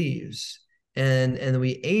tobacco leaves, and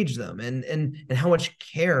we age them, and how much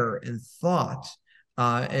care and thought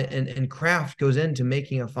and craft goes into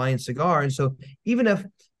making a fine cigar. And so even if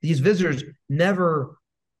these visitors never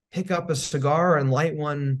pick up a cigar and light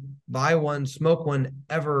one, buy one, smoke one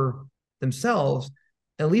ever themselves,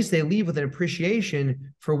 at least they leave with an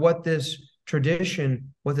appreciation for what this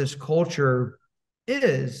tradition, what this culture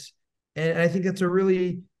is. And I think that's a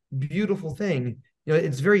really beautiful thing.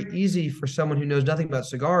 It's very easy for someone who knows nothing about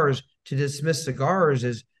cigars to dismiss cigars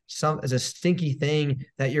as a stinky thing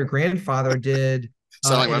that your grandfather did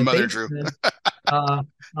Sound like in my a mother, Drew. basement uh,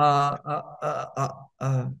 uh, uh,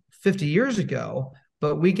 uh, 50 years ago.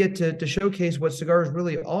 But we get to showcase what cigars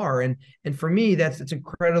really are, and for me, it's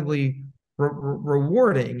incredibly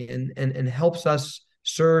rewarding, and helps us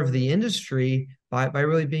serve the industry by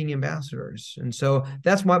really being ambassadors. And so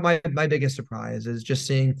that's my biggest surprise is just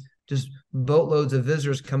seeing just boatloads of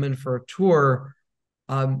visitors come in for a tour,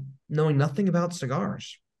 knowing nothing about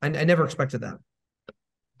cigars. I never expected that.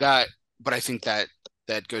 That, but I think that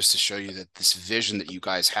goes to show you that this vision that you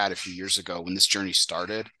guys had a few years ago when this journey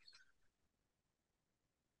started,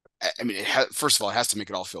 I mean, first of all, it has to make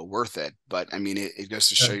it all feel worth it. But I mean, it goes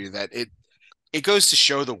to show you that it goes to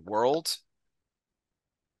show the world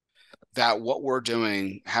that what we're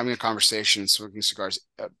doing, having a conversation, smoking cigars,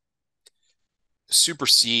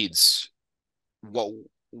 supersedes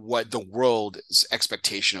what the world's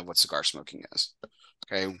expectation of what cigar smoking is.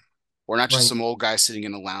 Okay, we're not just Right. some old guy sitting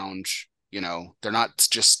in a lounge. You know, they're not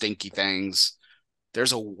just stinky things.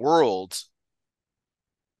 There's a world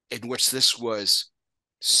in which this was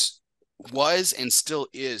and still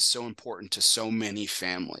is so important to so many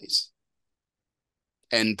families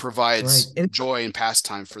and Right. provides And joy and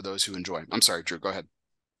pastime for those who enjoy. I'm sorry, Drew, go ahead.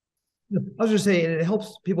 I was just saying, it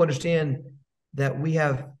helps people understand that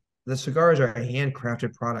the cigars are a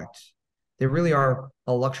handcrafted product. They really are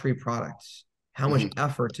a luxury product. How much Mm-hmm.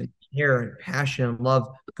 effort and care and passion and love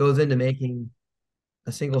goes into making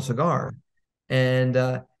a single cigar, and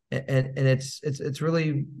it's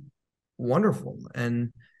really wonderful.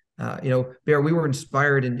 And Bear, we were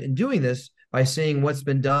inspired in doing this by seeing what's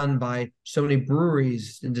been done by so many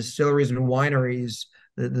breweries and distilleries and wineries,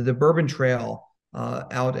 the Bourbon Trail,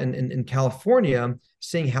 out in California,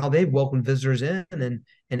 seeing how they've welcomed visitors in and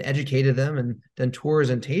educated them and done tours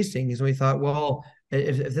and tastings. And we thought, well,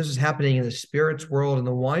 if this is happening in the spirits world and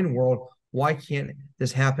the wine world, why can't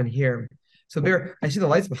this happen here? So Bear, I see the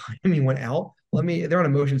lights behind me went out. They're on a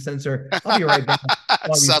motion sensor. I'll be right back.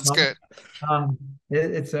 Sounds good. Um,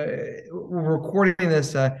 it's we're recording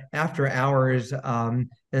this after hours, and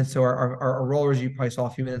so our rollers you probably saw a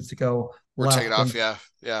few minutes ago We're left. taking off,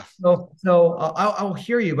 yeah. So I'll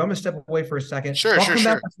hear you, but I'm gonna step away for a second. Sure. I'll come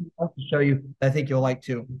back to show you. I think you'll like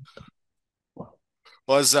too.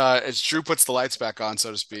 Well, as Drew puts the lights back on,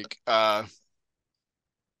 so to speak,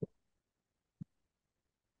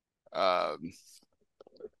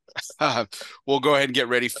 we'll go ahead and get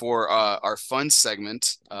ready for our fun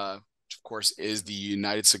segment, which of course is the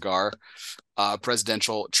United Cigar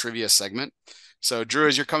presidential trivia segment. So, Drew,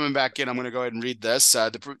 as you're coming back in, I'm going to go ahead and read this.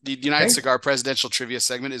 The United Cigar presidential trivia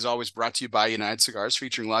segment is always brought to you by United Cigars,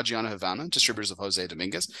 featuring La Giana Havana, distributors of Jose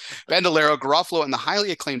Dominguez, Bandolero, Garofalo, and the highly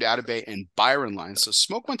acclaimed Atabey and Byron lines. So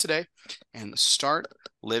smoke one today and start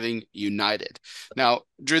living united. Now,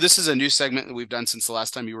 Drew, this is a new segment that we've done since the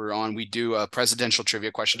last time you were on. We do a presidential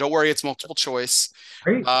trivia question. Don't worry, it's multiple choice.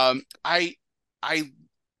 Great. I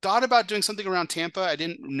thought about doing something around Tampa. I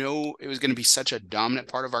didn't know it was going to be such a dominant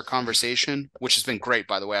part of our conversation, which has been great,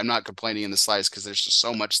 by the way. I'm not complaining in the slightest because there's just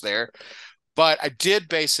so much there. But I did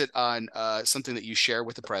base it on something that you share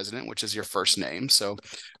with the president, which is your first name. So,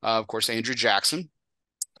 of course, Andrew Jackson.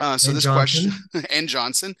 So this question, and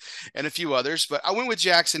Johnson, and a few others, but I went with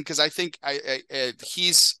Jackson because I think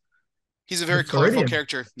he's a very colorful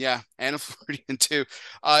character. Yeah, and a Floridian too.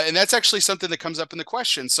 And that's actually something that comes up in the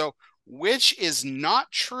question. So, which is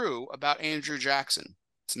not true about Andrew Jackson?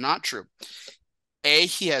 It's not true. A,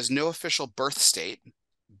 he has no official birth state.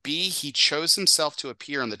 B, he chose himself to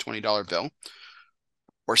appear on the $20 bill.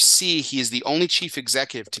 Or C, he is the only chief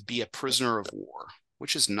executive to be a prisoner of war,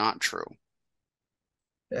 which is not true.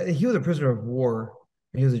 He was a prisoner of war.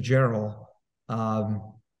 He was a general. I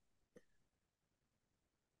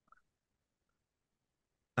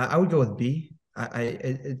would go with B.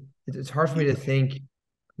 It's hard for me to think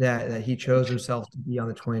that he chose himself to be on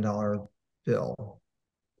the $20 bill,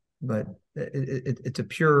 but it's a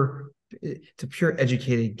pure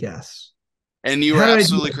educated guess. And you're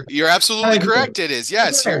absolutely correct. It is.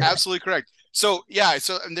 Yes, you're absolutely correct. So yeah,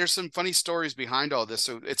 and there's some funny stories behind all this.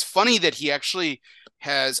 So it's funny that he actually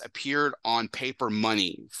has appeared on paper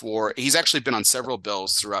money he's actually been on several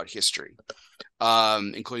bills throughout history,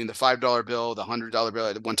 including the $5 bill, the $100 bill.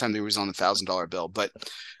 At one time he was on the $1,000 bill, but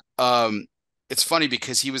it's funny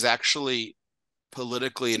because he was actually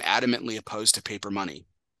politically and adamantly opposed to paper money.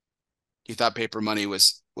 He thought paper money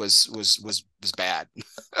was bad.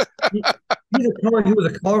 He was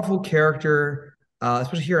a colorful character,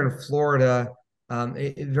 especially here in Florida.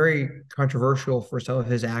 Very controversial for some of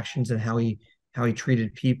his actions and how he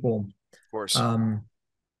treated people. Of course.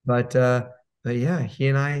 But yeah, he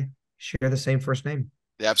and I share the same first name.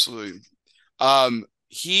 Absolutely.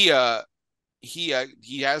 He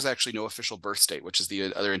has actually no official birth state, which is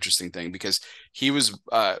the other interesting thing, because he was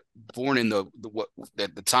born in what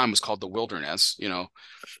at the time was called the wilderness,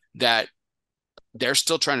 that they're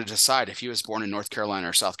still trying to decide if he was born in North Carolina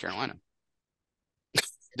or South Carolina.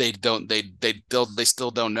 They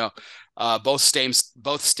still don't know. Both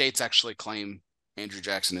states actually claim Andrew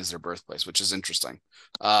Jackson as their birthplace, which is interesting.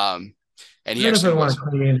 And he actually want to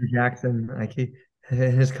claim Andrew Jackson, like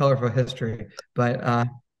his colorful history, but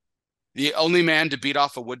the only man to beat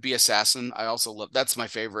off a would-be assassin. I also love that's my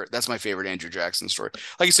favorite Andrew Jackson story.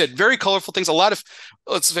 Like I said, very colorful things. Let's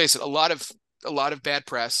face it, a lot of bad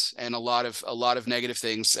press and a lot of negative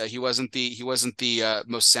things. He wasn't the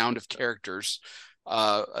most sound of characters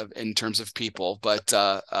in terms of people, but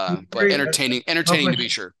entertaining to be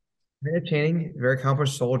sure. Very entertaining, very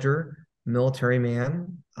accomplished soldier, military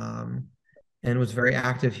man, and was very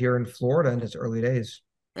active here in Florida in his early days.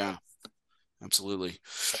 Yeah. Absolutely.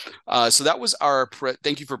 So that was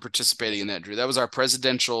thank you for participating in that, Drew. That was our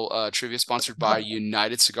presidential trivia sponsored by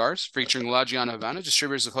United Cigars, featuring La Giana Havana,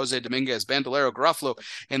 distributors of Jose Dominguez, Bandolero, Garofalo,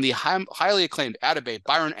 and the highly acclaimed Atabey,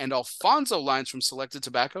 Byron, and Alfonso lines from Selected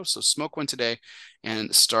Tobacco. So smoke one today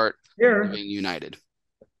and start living united.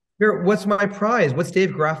 Here, what's my prize? What's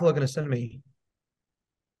Dave Garofalo going to send me?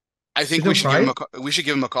 I think we should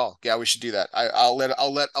give him a call. Yeah, we should do that. I'll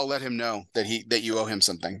let him know that you owe him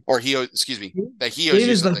something, or that he owes Dave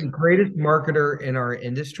you something. Like the greatest marketer in our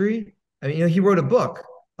industry. I mean, he wrote a book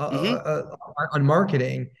on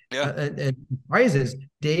marketing and prizes.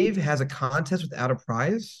 Dave has a contest without a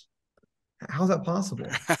prize. How's that possible?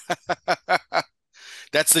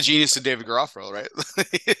 That's the genius of David Garofalo, right?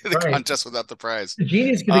 The Right. contest without the prize. The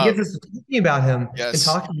genius because it Uh, gets us talking about him and yes,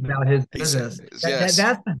 talking about his business. exactly. That Yes,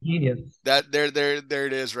 that's the genius. there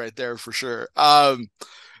it is right there for sure.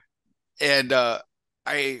 And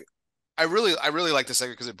I I really like this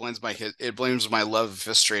segment because it blends my love of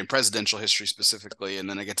history and presidential history specifically, and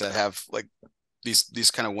then I get to have like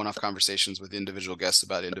these kind of one-off conversations with individual guests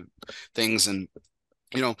about things. And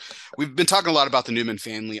we've been talking a lot about the Newman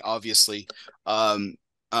family, obviously,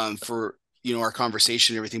 for our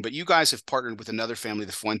conversation and everything. But you guys have partnered with another family,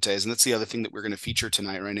 the Fuentes, and that's the other thing that we're going to feature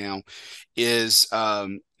tonight, right now, is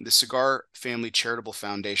the Cigar Family Charitable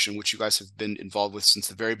Foundation, which you guys have been involved with since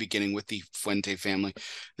the very beginning with the Fuente family.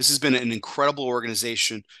 This has been an incredible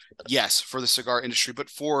organization, yes, for the cigar industry, but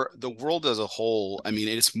for the world as a whole. I mean,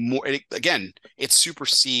 it's more. Again, it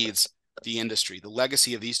supersedes the industry. The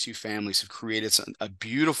legacy of these two families have created a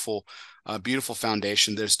beautiful, beautiful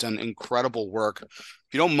foundation that's done incredible work.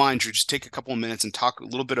 If you don't mind, Drew, just take a couple of minutes and talk a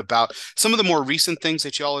little bit about some of the more recent things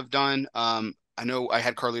that y'all have done. I know I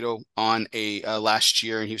had Carlito on last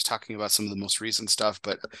year, and he was talking about some of the most recent stuff.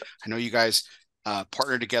 But I know you guys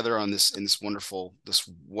partnered together on this wonderful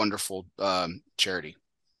charity.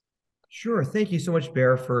 Sure. Thank you so much,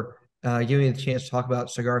 Bear, for giving me the chance to talk about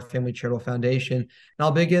Cigar Family Charitable Foundation. And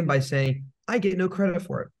I'll begin by saying I get no credit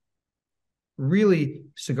for it. Really,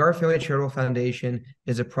 Cigar Family Charitable Foundation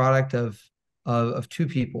is a product of two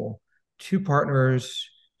people, two partners,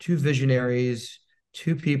 two visionaries,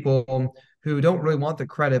 two people who don't really want the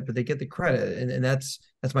credit, but they get the credit. And that's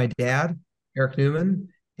my dad, Eric Newman,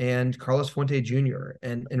 and Carlos Fuente Jr.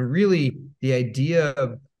 And really the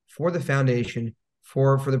idea for the foundation,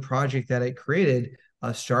 for the project that it created,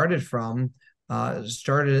 started in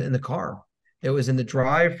the car. It was in the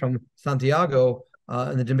drive from Santiago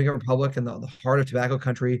in the Dominican Republic, in the heart of tobacco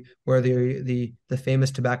country, where the famous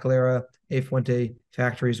Tabacalera A Fuente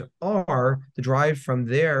factories are. The drive from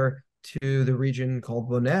there to the region called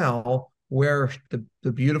Bonao, where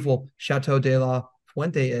the beautiful Chateau de la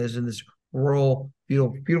Fuente is, in this rural,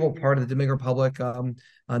 beautiful part of the Dominican Republic,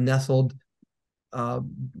 nestled by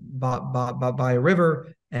a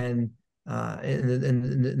river and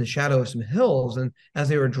in the shadow of some hills. And as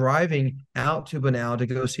they were driving out to Bonao to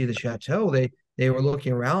go see the chateau, they were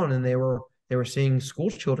looking around, and they were seeing school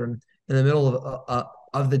children in the middle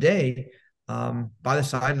of the day, by the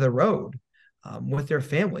side of the road, with their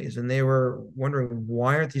families, and they were wondering,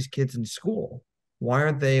 why aren't these kids in school? Why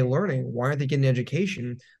aren't they learning? Why aren't they getting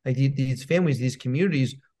education? Like these families, these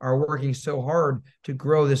communities are working so hard to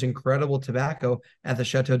grow this incredible tobacco at the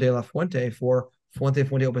Chateau de la Fuente for Fuente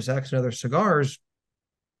Opus X and other cigars.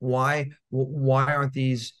 Why aren't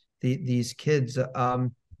these kids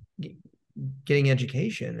getting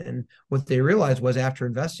education? And what they realized was, after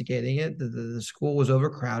investigating it, the school was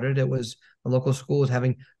overcrowded. The local school was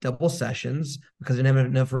having double sessions because they didn't have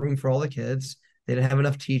enough room for all the kids. They didn't have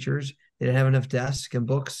enough teachers. They didn't have enough desks and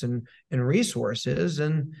books and resources.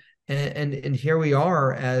 And here we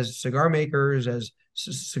are, as cigar makers, as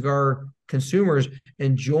cigar consumers,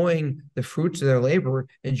 enjoying the fruits of their labor,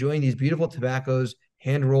 enjoying these beautiful tobaccos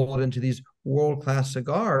hand rolled into these world-class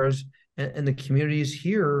cigars, and the communities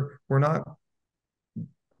here were not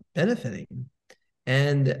benefiting.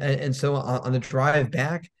 And so on the drive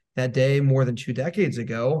back that day, more than 2 decades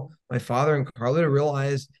ago, my father and Carlito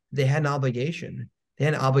realized they had an obligation. They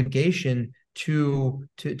had an obligation to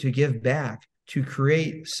give back, to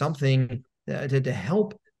create something to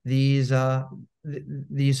help these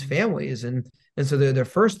families. And so their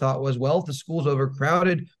first thought was, well, if the school's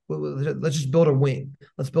overcrowded, let's just build a wing.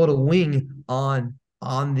 Let's build a wing on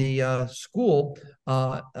the school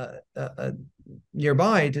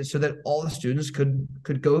nearby, so that all the students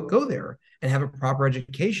could go there and have a proper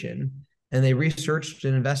education. And they researched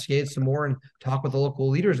and investigated some more and talked with the local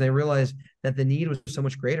leaders, and they realized that the need was so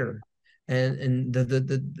much greater. And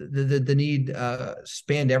the need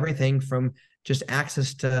spanned everything from just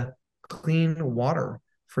access to clean water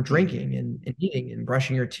for drinking and eating and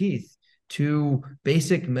brushing your teeth, to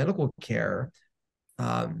basic medical care,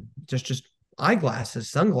 just eyeglasses,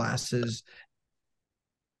 sunglasses.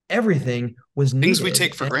 Everything was needed. Things we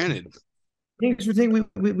take for granted. Things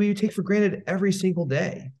we take for granted every single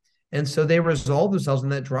day. And so they resolved themselves in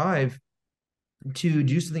that drive to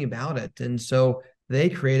do something about it. And so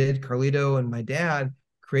Carlito and my dad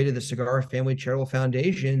created the Cigar Family Charitable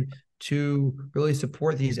Foundation to really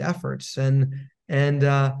support these efforts. And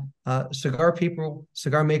cigar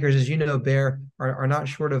makers, as you know, Bear, are not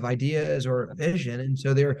short of ideas or vision. And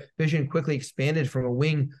so their vision quickly expanded from a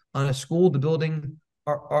wing on a school to building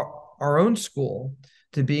our own school,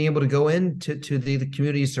 to being able to go into the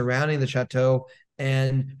communities surrounding the chateau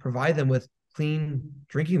and provide them with clean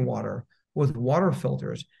drinking water with water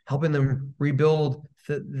filters, helping them rebuild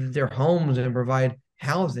their homes and provide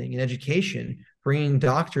housing and education, bringing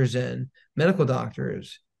doctors in, medical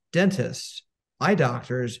doctors, dentists, eye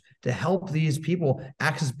doctors to help these people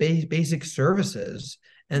access basic services.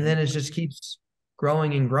 And then it just keeps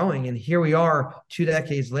growing and growing. And here we are 2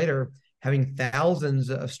 decades later, having thousands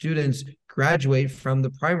of students graduate from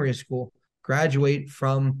the primary school, graduate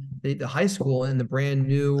from the high school and the brand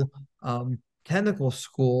new technical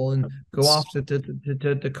school, and go off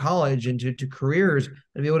to college and to careers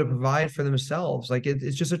and be able to provide for themselves. Like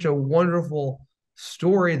it's just such a wonderful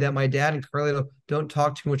story that my dad and Carlito don't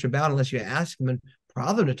talk too much about unless you ask them, and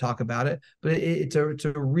proud of them to talk about it. But it's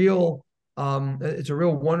a real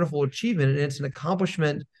wonderful achievement, and it's an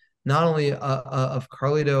accomplishment not only of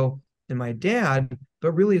Carlito and my dad,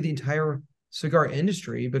 but really the entire cigar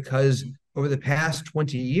industry, because over the past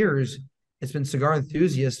 20 years, it's been cigar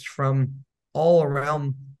enthusiasts from all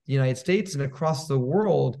around the United States and across the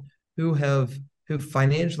world who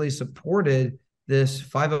financially supported this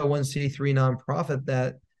 501c3 nonprofit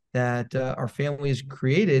that our families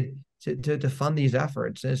created to fund these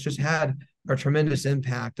efforts. And it's just had a tremendous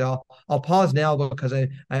impact. I'll pause now because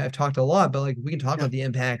I've talked a lot, but like we can talk about the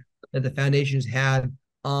impact that the foundation's had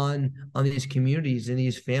on these communities and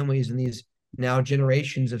these families and these now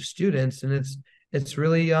generations of students. And it's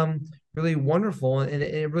really really wonderful, and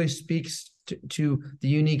it really speaks to the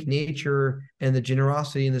unique nature and the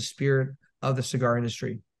generosity and the spirit of the cigar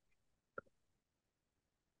industry.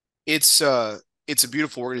 It's a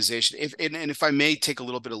beautiful organization. If I may take a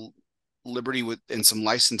little bit of liberty and some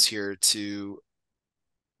license here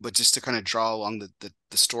but just to kind of draw along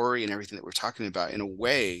the story and everything that we're talking about in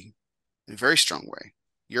a very strong way.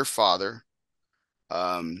 Your father,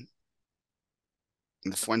 and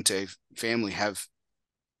the Fuente family have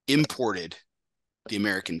imported the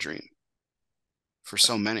American dream for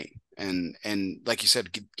so many, and like you said,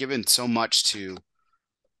 given so much to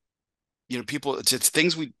people. It's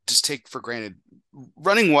things we just take for granted.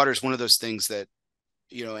 Running water is one of those things that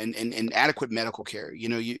and adequate medical care.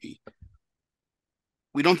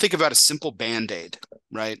 We don't think about a simple Band-Aid,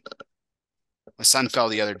 right? My son fell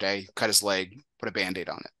the other day, cut his leg, put a Band-Aid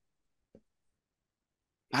on it.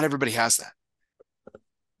 Not everybody has that.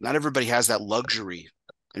 Not everybody has that luxury,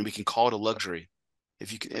 and we can call it a luxury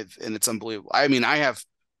and it's unbelievable. I mean, I have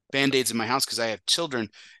Band-Aids in my house because I have children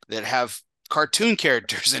that have cartoon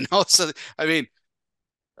characters, and also, I mean,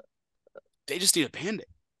 they just need a Band-Aid.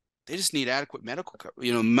 They just need adequate medical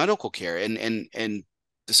care, and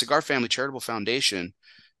the Cigar Family Charitable Foundation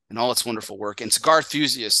and all its wonderful work, and cigar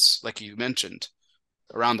enthusiasts, like you mentioned,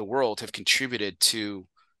 around the world have contributed to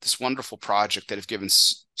this wonderful project that have given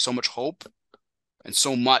so much hope and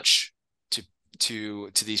so much to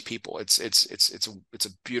these people. It's a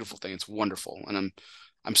beautiful thing. It's wonderful, and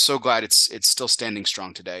I'm so glad it's still standing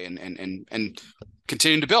strong today and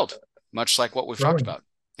continuing to build, much like what we've talked about.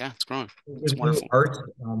 Yeah, it's growing. It's wonderful.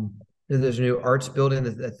 There's a new arts building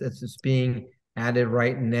that's being added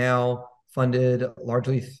right now, funded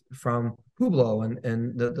largely from Hublot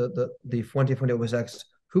and the Fuente OSX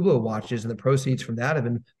Hublot watches, and the proceeds from that have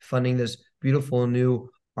been funding this beautiful new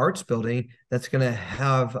arts building that's going to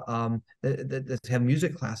have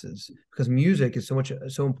music classes, because music is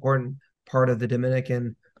so important part of the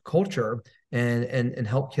Dominican culture, and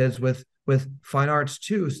help kids with fine arts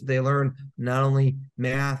too, so they learn not only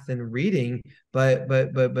math and reading but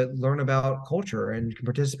learn about culture and can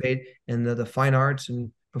participate in the fine arts and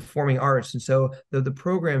performing arts. And so the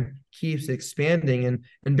program keeps expanding.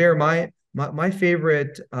 And Bear, my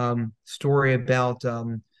favorite story about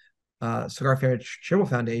Cigar Family Charitable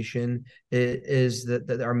Foundation is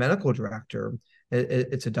that our medical director,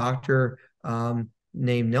 it's a doctor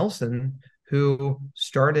named Nelson, who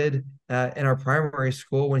started in our primary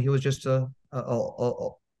school when he was just a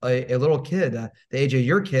little kid, the age of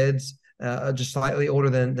your kids, just slightly older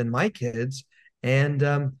than my kids.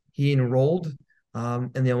 And he enrolled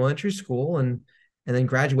in the elementary school and then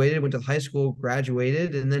graduated, went to high school,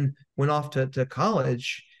 graduated, and then went off to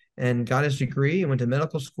college and got his degree and went to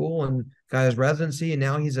medical school and got his residency. And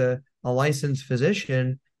now he's a licensed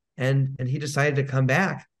physician. And he decided to come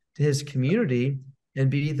back to his community and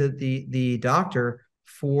be the doctor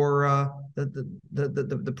for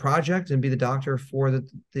the project, and be the doctor for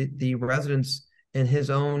the residents in his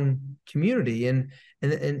own community. And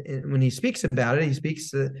when he speaks about it, he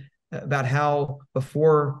speaks about how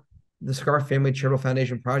before the Cigar Family Charitable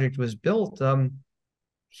Foundation project was built,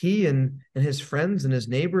 he and his friends and his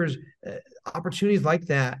neighbors, opportunities like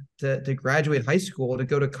that to graduate high school, to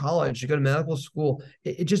go to college, to go to medical school,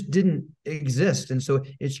 it just didn't exist. And so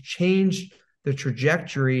it's changed the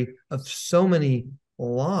trajectory of so many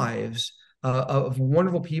lives of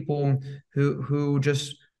wonderful people who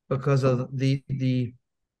just because of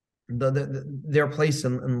their place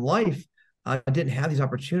in life didn't have these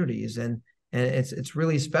opportunities, and it's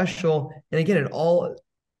really special. And again, it all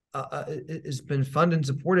has been funded and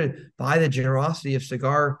supported by the generosity of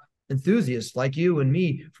cigar enthusiasts like you and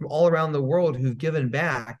me from all around the world who've given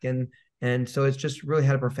back, and so it's just really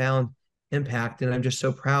had a profound impact. And I'm just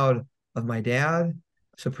so proud of my dad,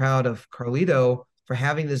 so proud of Carlito for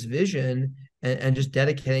having this vision and just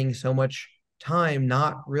dedicating so much time,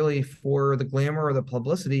 not really for the glamour or the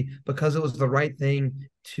publicity, because it was the right thing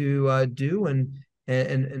to do.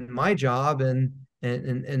 And my job and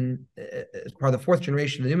as part of the fourth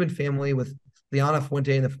generation of the Newman family with Liana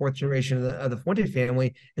Fuente and the fourth generation of the Fuente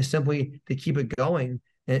family is simply to keep it going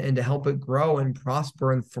and to help it grow and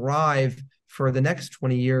prosper and thrive for the next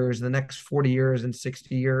 20 years, the next 40 years and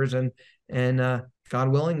 60 years. And God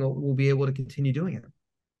willing, we'll be able to continue doing it.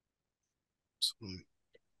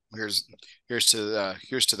 Here's to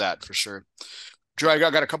that for sure. Drew, I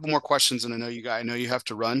got a couple more questions, and I know you have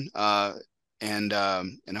to run. And I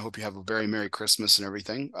hope you have a very Merry Christmas and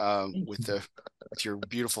everything with your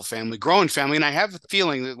beautiful family, growing family. And I have a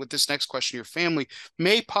feeling that with this next question, your family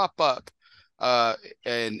may pop up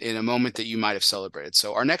in a moment that you might have celebrated.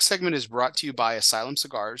 So our next segment is brought to you by Asylum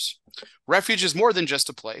Cigars. Refuge is more than just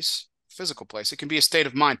a place, physical place. It can be a state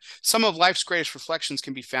of mind. Some of life's greatest reflections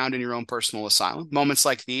can be found in your own personal asylum. Moments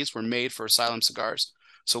like these were made for Asylum Cigars.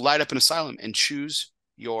 So light up an asylum and choose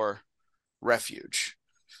your refuge.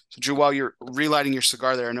 So Drew, while you're relighting your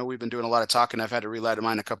cigar there, I know we've been doing a lot of talking. I've had to relight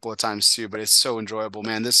mine a couple of times too, but it's so enjoyable,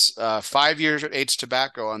 man. This 5 years aged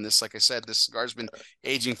tobacco on this, like I said, this cigar's been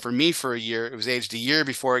aging for me for a year. It was aged a year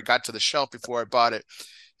before it got to the shelf before I bought it.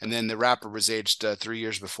 And then the wrapper was aged 3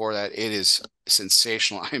 years before that. It is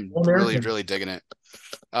sensational. I'm really, really digging it.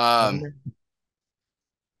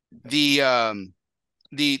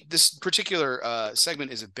 This particular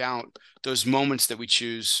segment is about those moments that we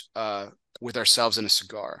choose with ourselves in a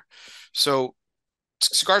cigar. So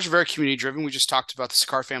cigars are very community driven. We just talked about the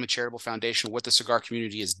Cigar Family Charitable Foundation, what the cigar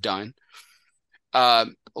community has done. A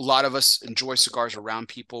lot of us enjoy cigars around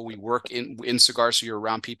people. We work in cigars, so you're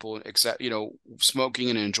around people, except, smoking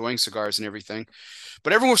and enjoying cigars and everything.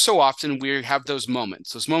 But everyone, so often we have those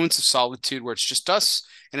moments of solitude where it's just us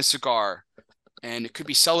and a cigar. And it could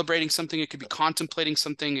be celebrating something. It could be contemplating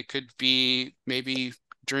something. It could be maybe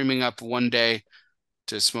dreaming up one day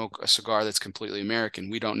to smoke a cigar that's completely American.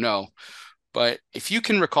 We don't know. But if you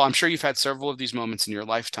can recall, I'm sure you've had several of these moments in your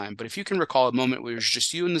lifetime, but if you can recall a moment where it was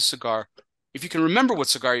just you and the cigar, if you can remember what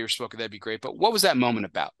cigar you were smoking, that'd be great. But what was that moment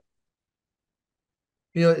about?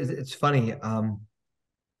 It's funny.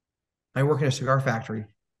 I work in a cigar factory,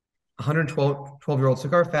 112-year-old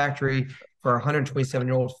cigar factory for a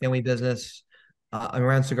 127-year-old family business. I'm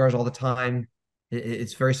around cigars all the time.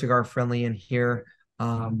 It's very cigar friendly in here.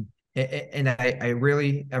 And I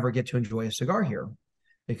rarely ever get to enjoy a cigar here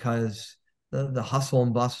because the hustle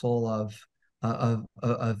and bustle of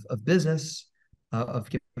business, of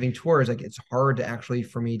giving tours, like it's hard to actually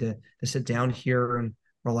for me to sit down here and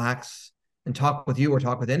relax and talk with you or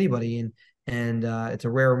talk with anybody. And it's a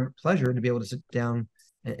rare pleasure to be able to sit down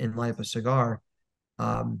and light up a cigar.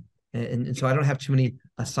 And so I don't have too many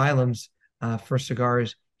asylums for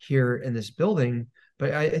cigars here in this building,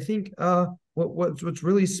 but I think what's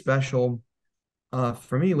really special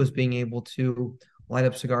for me was being able to light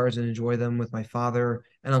up cigars and enjoy them with my father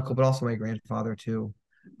and uncle, but also my grandfather too.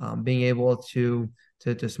 Being able to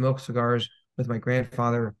smoke cigars with my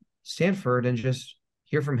grandfather Stanford and just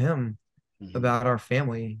hear from him about our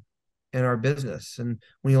family and our business. And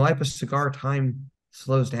when you light up a cigar, time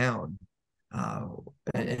slows down.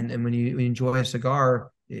 And when you enjoy a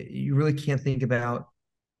cigar, you really can't think about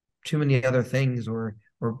too many other things or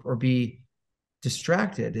be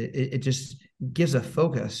distracted. It just gives a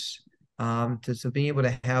focus to being able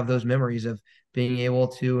to have those memories of being able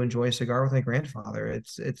to enjoy a cigar with my grandfather.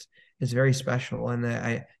 It's very special, and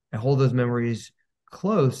I hold those memories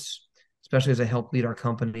close, especially as I help lead our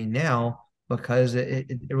company now, because it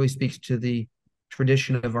really speaks to the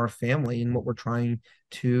tradition of our family and what we're trying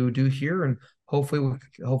to do here, and hopefully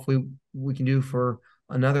we can do for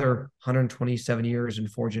another 127 years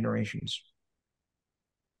and 4 generations.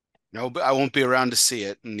 No, but I won't be around to see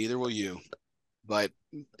it, and neither will you. But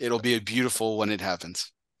it'll be beautiful when it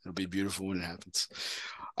happens. It'll be beautiful when it happens.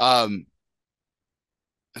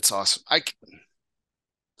 That's awesome.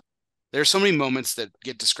 There are so many moments that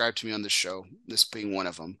get described to me on this show, this being one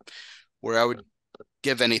of them, where I would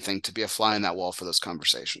give anything to be a fly on that wall for those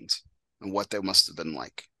conversations and what they must have been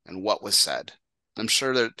like and what was said. I'm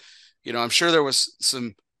sure that I'm sure there was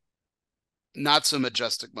some not so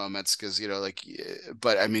majestic moments because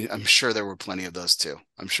but I mean, I'm sure there were plenty of those too.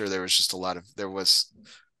 I'm sure there was just there was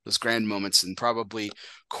those grand moments and probably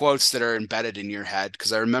quotes that are embedded in your head,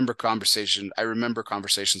 because I remember conversations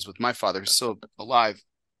with my father, who's still alive,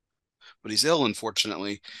 but he's ill,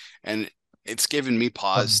 unfortunately, and it's given me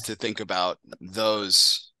pause to think about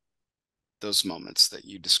those moments that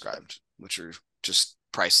you described, which are just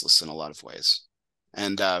priceless in a lot of ways.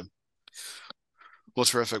 And well,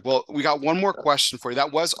 terrific. Well, we got one more question for you.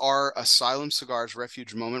 That was our Asylum Cigars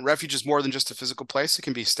Refuge moment. Refuge is more than just a physical place. It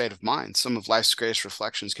can be a state of mind. Some of life's greatest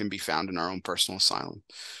reflections can be found in our own personal asylum,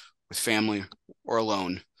 with family or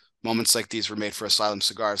alone. Moments like these were made for Asylum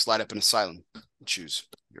Cigars. Light up an asylum. Choose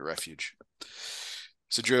your refuge.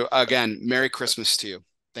 So, Drew, again, Merry Christmas to you.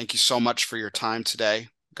 Thank you so much for your time today.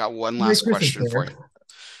 Got one last question for you.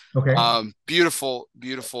 Okay. Beautiful,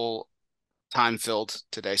 beautiful time filled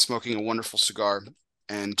today, smoking a wonderful cigar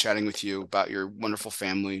and chatting with you about your wonderful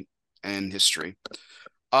family and history.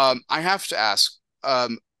 I have to ask,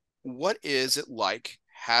 what is it like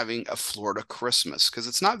having a Florida Christmas? Because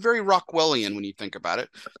it's not very Rockwellian when you think about it.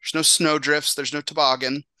 There's no snow drifts. There's no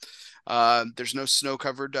toboggan. There's no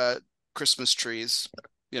snow-covered Christmas trees.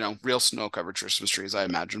 Real snow-covered Christmas trees, I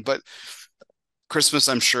imagine. But Christmas,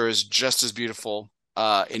 I'm sure, is just as beautiful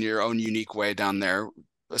in your own unique way down there,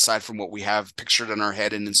 aside from what we have pictured in our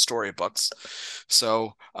head and in storybooks.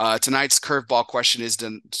 So tonight's curveball question is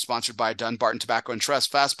sponsored by Dunbarton Tobacco and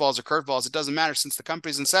Trust. Fastballs or curveballs, it doesn't matter. Since the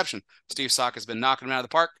company's inception, Steve Saka has been knocking them out of the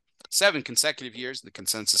park 7 consecutive years, the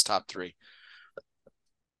consensus top 3.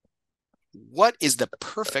 What is the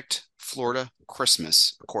perfect Florida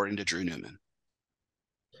Christmas, according to Drew Newman?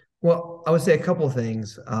 Well, I would say a couple of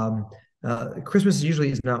things. Christmas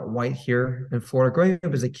usually is not white here in Florida. Growing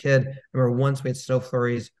up as a kid, I remember once we had snow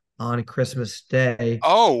flurries on Christmas Day.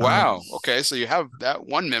 Oh, wow. Okay, so you have that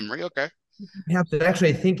one memory. Okay. Actually,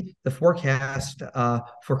 I think the forecast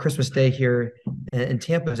for Christmas Day here in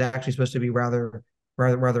Tampa is actually supposed to be rather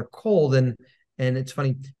cold, and it's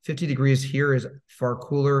funny. 50 degrees here is far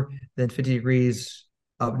cooler than 50 degrees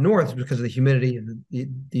up north because of the humidity and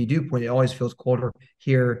the dew point. It always feels colder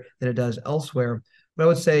here than it does elsewhere. But I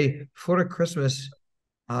would say Florida Christmas,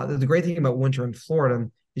 the great thing about winter in Florida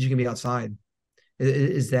is you can be outside.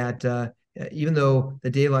 Is that even though the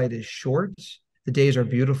daylight is short, the days are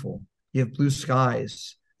beautiful. You have blue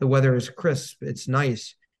skies. The weather is crisp. It's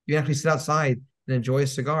nice. You can actually sit outside and enjoy a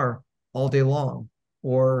cigar all day long,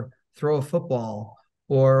 or throw a football,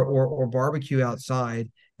 or barbecue outside.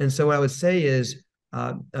 And so what I would say is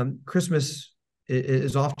Christmas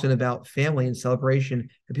is often about family and celebration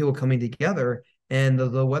and people coming together. And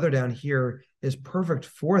the weather down here is perfect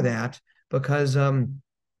for that because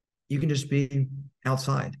you can just be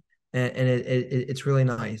outside, and it's really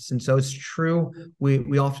nice. And so it's true.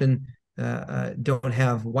 We often don't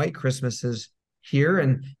have white Christmases here,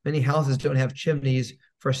 and many houses don't have chimneys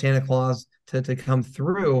for Santa Claus to come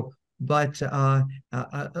through. But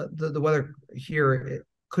the weather here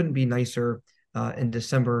couldn't be nicer in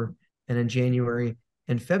December and in January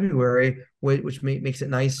and February, which makes it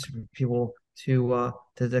nice for people to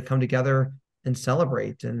come together and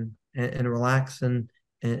celebrate and relax and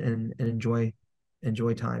enjoy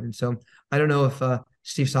time. And so I don't know if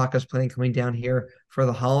Steve Saka is planning coming down here for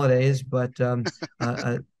the holidays, but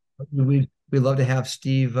we love to have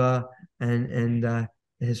Steve and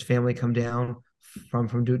his family come down from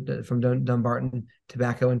Dunbarton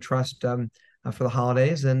Tobacco and Trust for the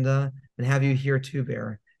holidays, and have you here too,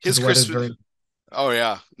 Bear. His Christmas. Oh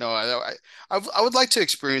yeah, no, I would like to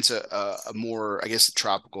experience a more, I guess,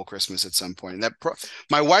 tropical Christmas at some point.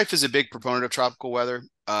 My wife is a big proponent of tropical weather,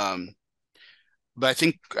 but I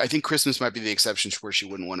think Christmas might be the exception where she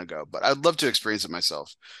wouldn't want to go. But I'd love to experience it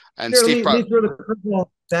myself. And Here, Steve, let me throw the curveball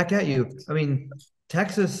back at you. I mean,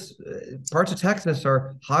 Texas, parts of Texas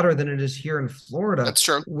are hotter than it is here in Florida. That's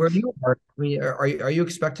true. Where you are, I mean, are you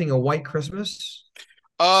expecting a white Christmas?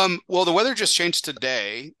 Well, the weather just changed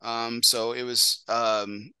today. So it was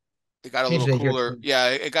it got a little cooler. Yeah,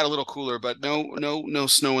 it got a little cooler, but no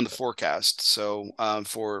snow in the forecast. So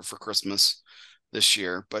for Christmas this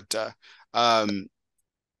year. But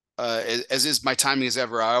as is my timing as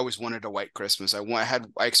ever, I always wanted a white Christmas. I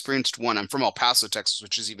experienced one. I'm from El Paso, Texas,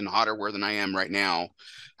 which is even hotter where than I am right now.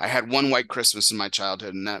 I had one white Christmas in my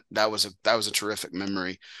childhood, and that was a terrific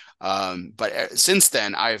memory. But since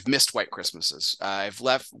then, I've missed white Christmases. I've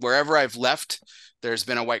left wherever I've left. There's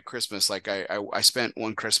been a white Christmas. Like I spent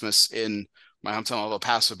one Christmas in my hometown of El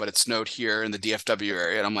Paso, but it snowed here in the DFW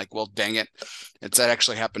area, and I'm like, well, dang it! That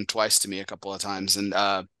actually happened twice to me a couple of times, and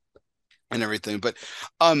everything. But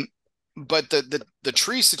but the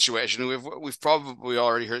tree situation, we've probably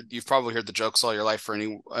already heard, you've probably heard the jokes all your life for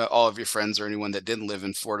all of your friends or anyone that didn't live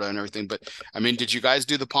in Florida and everything. But I mean, did you guys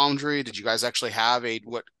do the palm tree? Did you guys actually have a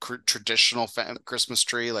traditional Christmas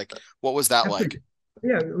tree? Like, what was that like?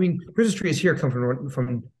 Yeah, I mean, Christmas trees here come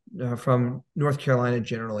from North Carolina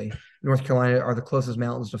generally. North Carolina are the closest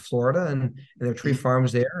mountains to Florida, and there are tree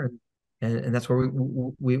farms there, and that's where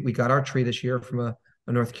we got our tree this year from a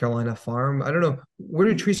North Carolina farm. I don't know, where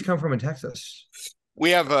do trees come from in Texas? We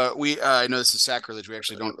have a I know this is sacrilege. We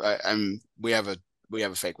actually don't. We have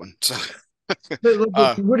a fake one. So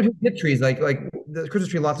Where do people get trees? Like the Christmas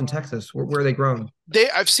tree lots in Texas. Where are they grown?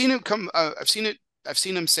 I've seen it come. I've seen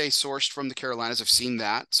them say sourced from the Carolinas. I've seen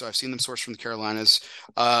that. So I've seen them sourced from the Carolinas,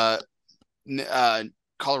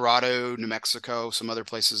 Colorado, New Mexico, some other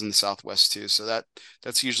places in the Southwest too. So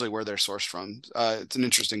that's usually where they're sourced from. It's an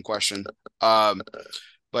interesting question.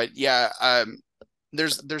 But yeah,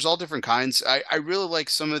 there's all different kinds. I really like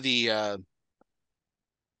some of the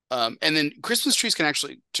and then Christmas trees can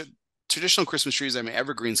actually traditional Christmas trees, I mean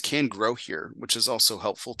evergreens can grow here, which is also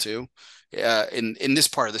helpful too. In this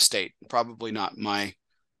part of the state, probably not my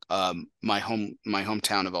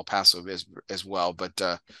hometown of El Paso as well,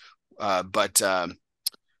 but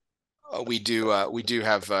we do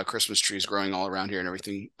have Christmas trees growing all around here and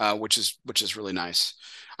everything, which is really nice.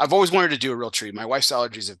 I've always wanted to do a real tree. My wife's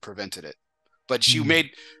allergies have prevented it, but she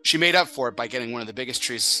made up for it by getting one of the biggest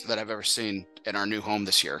trees that I've ever seen in our new home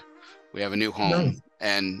this year. We have a new home, nice.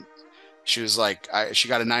 And she was like, she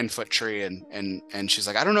got a 9-foot tree, and she's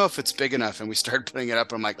like, I don't know if it's big enough. And we started putting it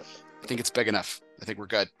up. I'm like, I think it's big enough. I think we're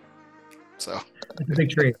good. So it's a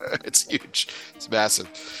big tree. It's huge. It's massive.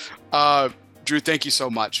 Drew, thank you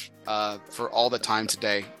so much for all the time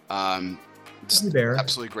today.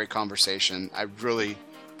 Absolutely great conversation. I really,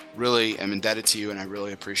 really am indebted to you, and I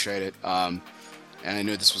really appreciate it. And I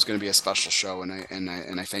knew this was going to be a special show, and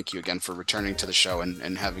I thank you again for returning to the show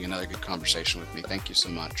and having another good conversation with me. Thank you so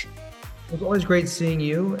much. It was always great seeing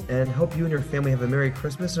you, and hope you and your family have a Merry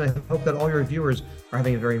Christmas. And I hope that all your viewers are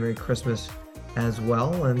having a very Merry Christmas as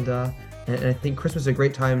well. And I think Christmas is a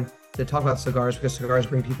great time to talk about cigars, because cigars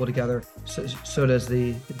bring people together. So does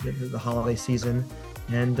the holiday season.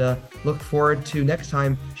 And look forward to next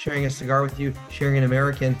time sharing a cigar with you, sharing an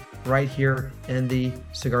American right here in the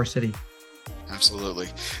Cigar City. Absolutely.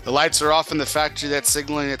 The lights are off in the factory. That's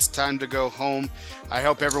signaling it's time to go home. I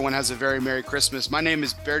hope everyone has a very Merry Christmas. My name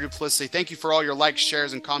is Bear Duplessis. Thank you for all your likes,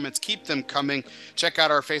 shares, and comments. Keep them coming. Check out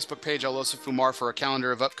our Facebook page, El Oso Fumar, for a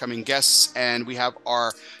calendar of upcoming guests. And we have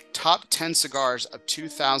our top 10 cigars of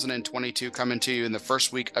 2022 coming to you in the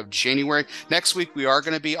first week of January. Next week, we are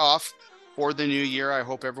going to be off for the new year. I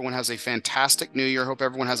hope everyone has a fantastic new year. Hope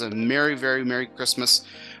everyone has a very Merry Christmas.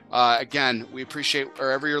 Again, we appreciate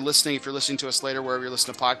wherever you're listening. If you're listening to us later, wherever you're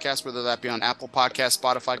listening to podcasts, whether that be on Apple Podcasts,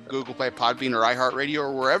 Spotify, Google Play, Podbean, or iHeartRadio,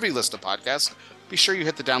 or wherever you listen to podcasts, be sure you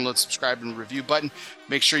hit the download, subscribe, and review button.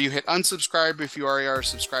 Make sure you hit unsubscribe if you already are a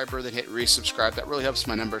subscriber, then hit resubscribe. That really helps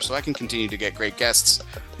my number so I can continue to get great guests,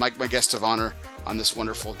 like my guest of honor on this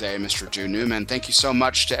wonderful day, Mr. Drew Newman. Thank you so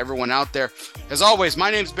much to everyone out there. As always,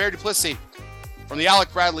 my name is Bear Duplessis from the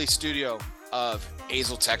Alec Bradley studio of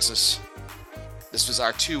Azle, Texas. This was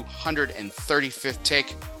our 235th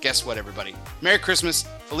take. Guess what, everybody? Merry Christmas.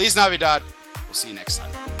 Feliz Navidad. We'll see you next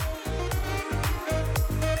time.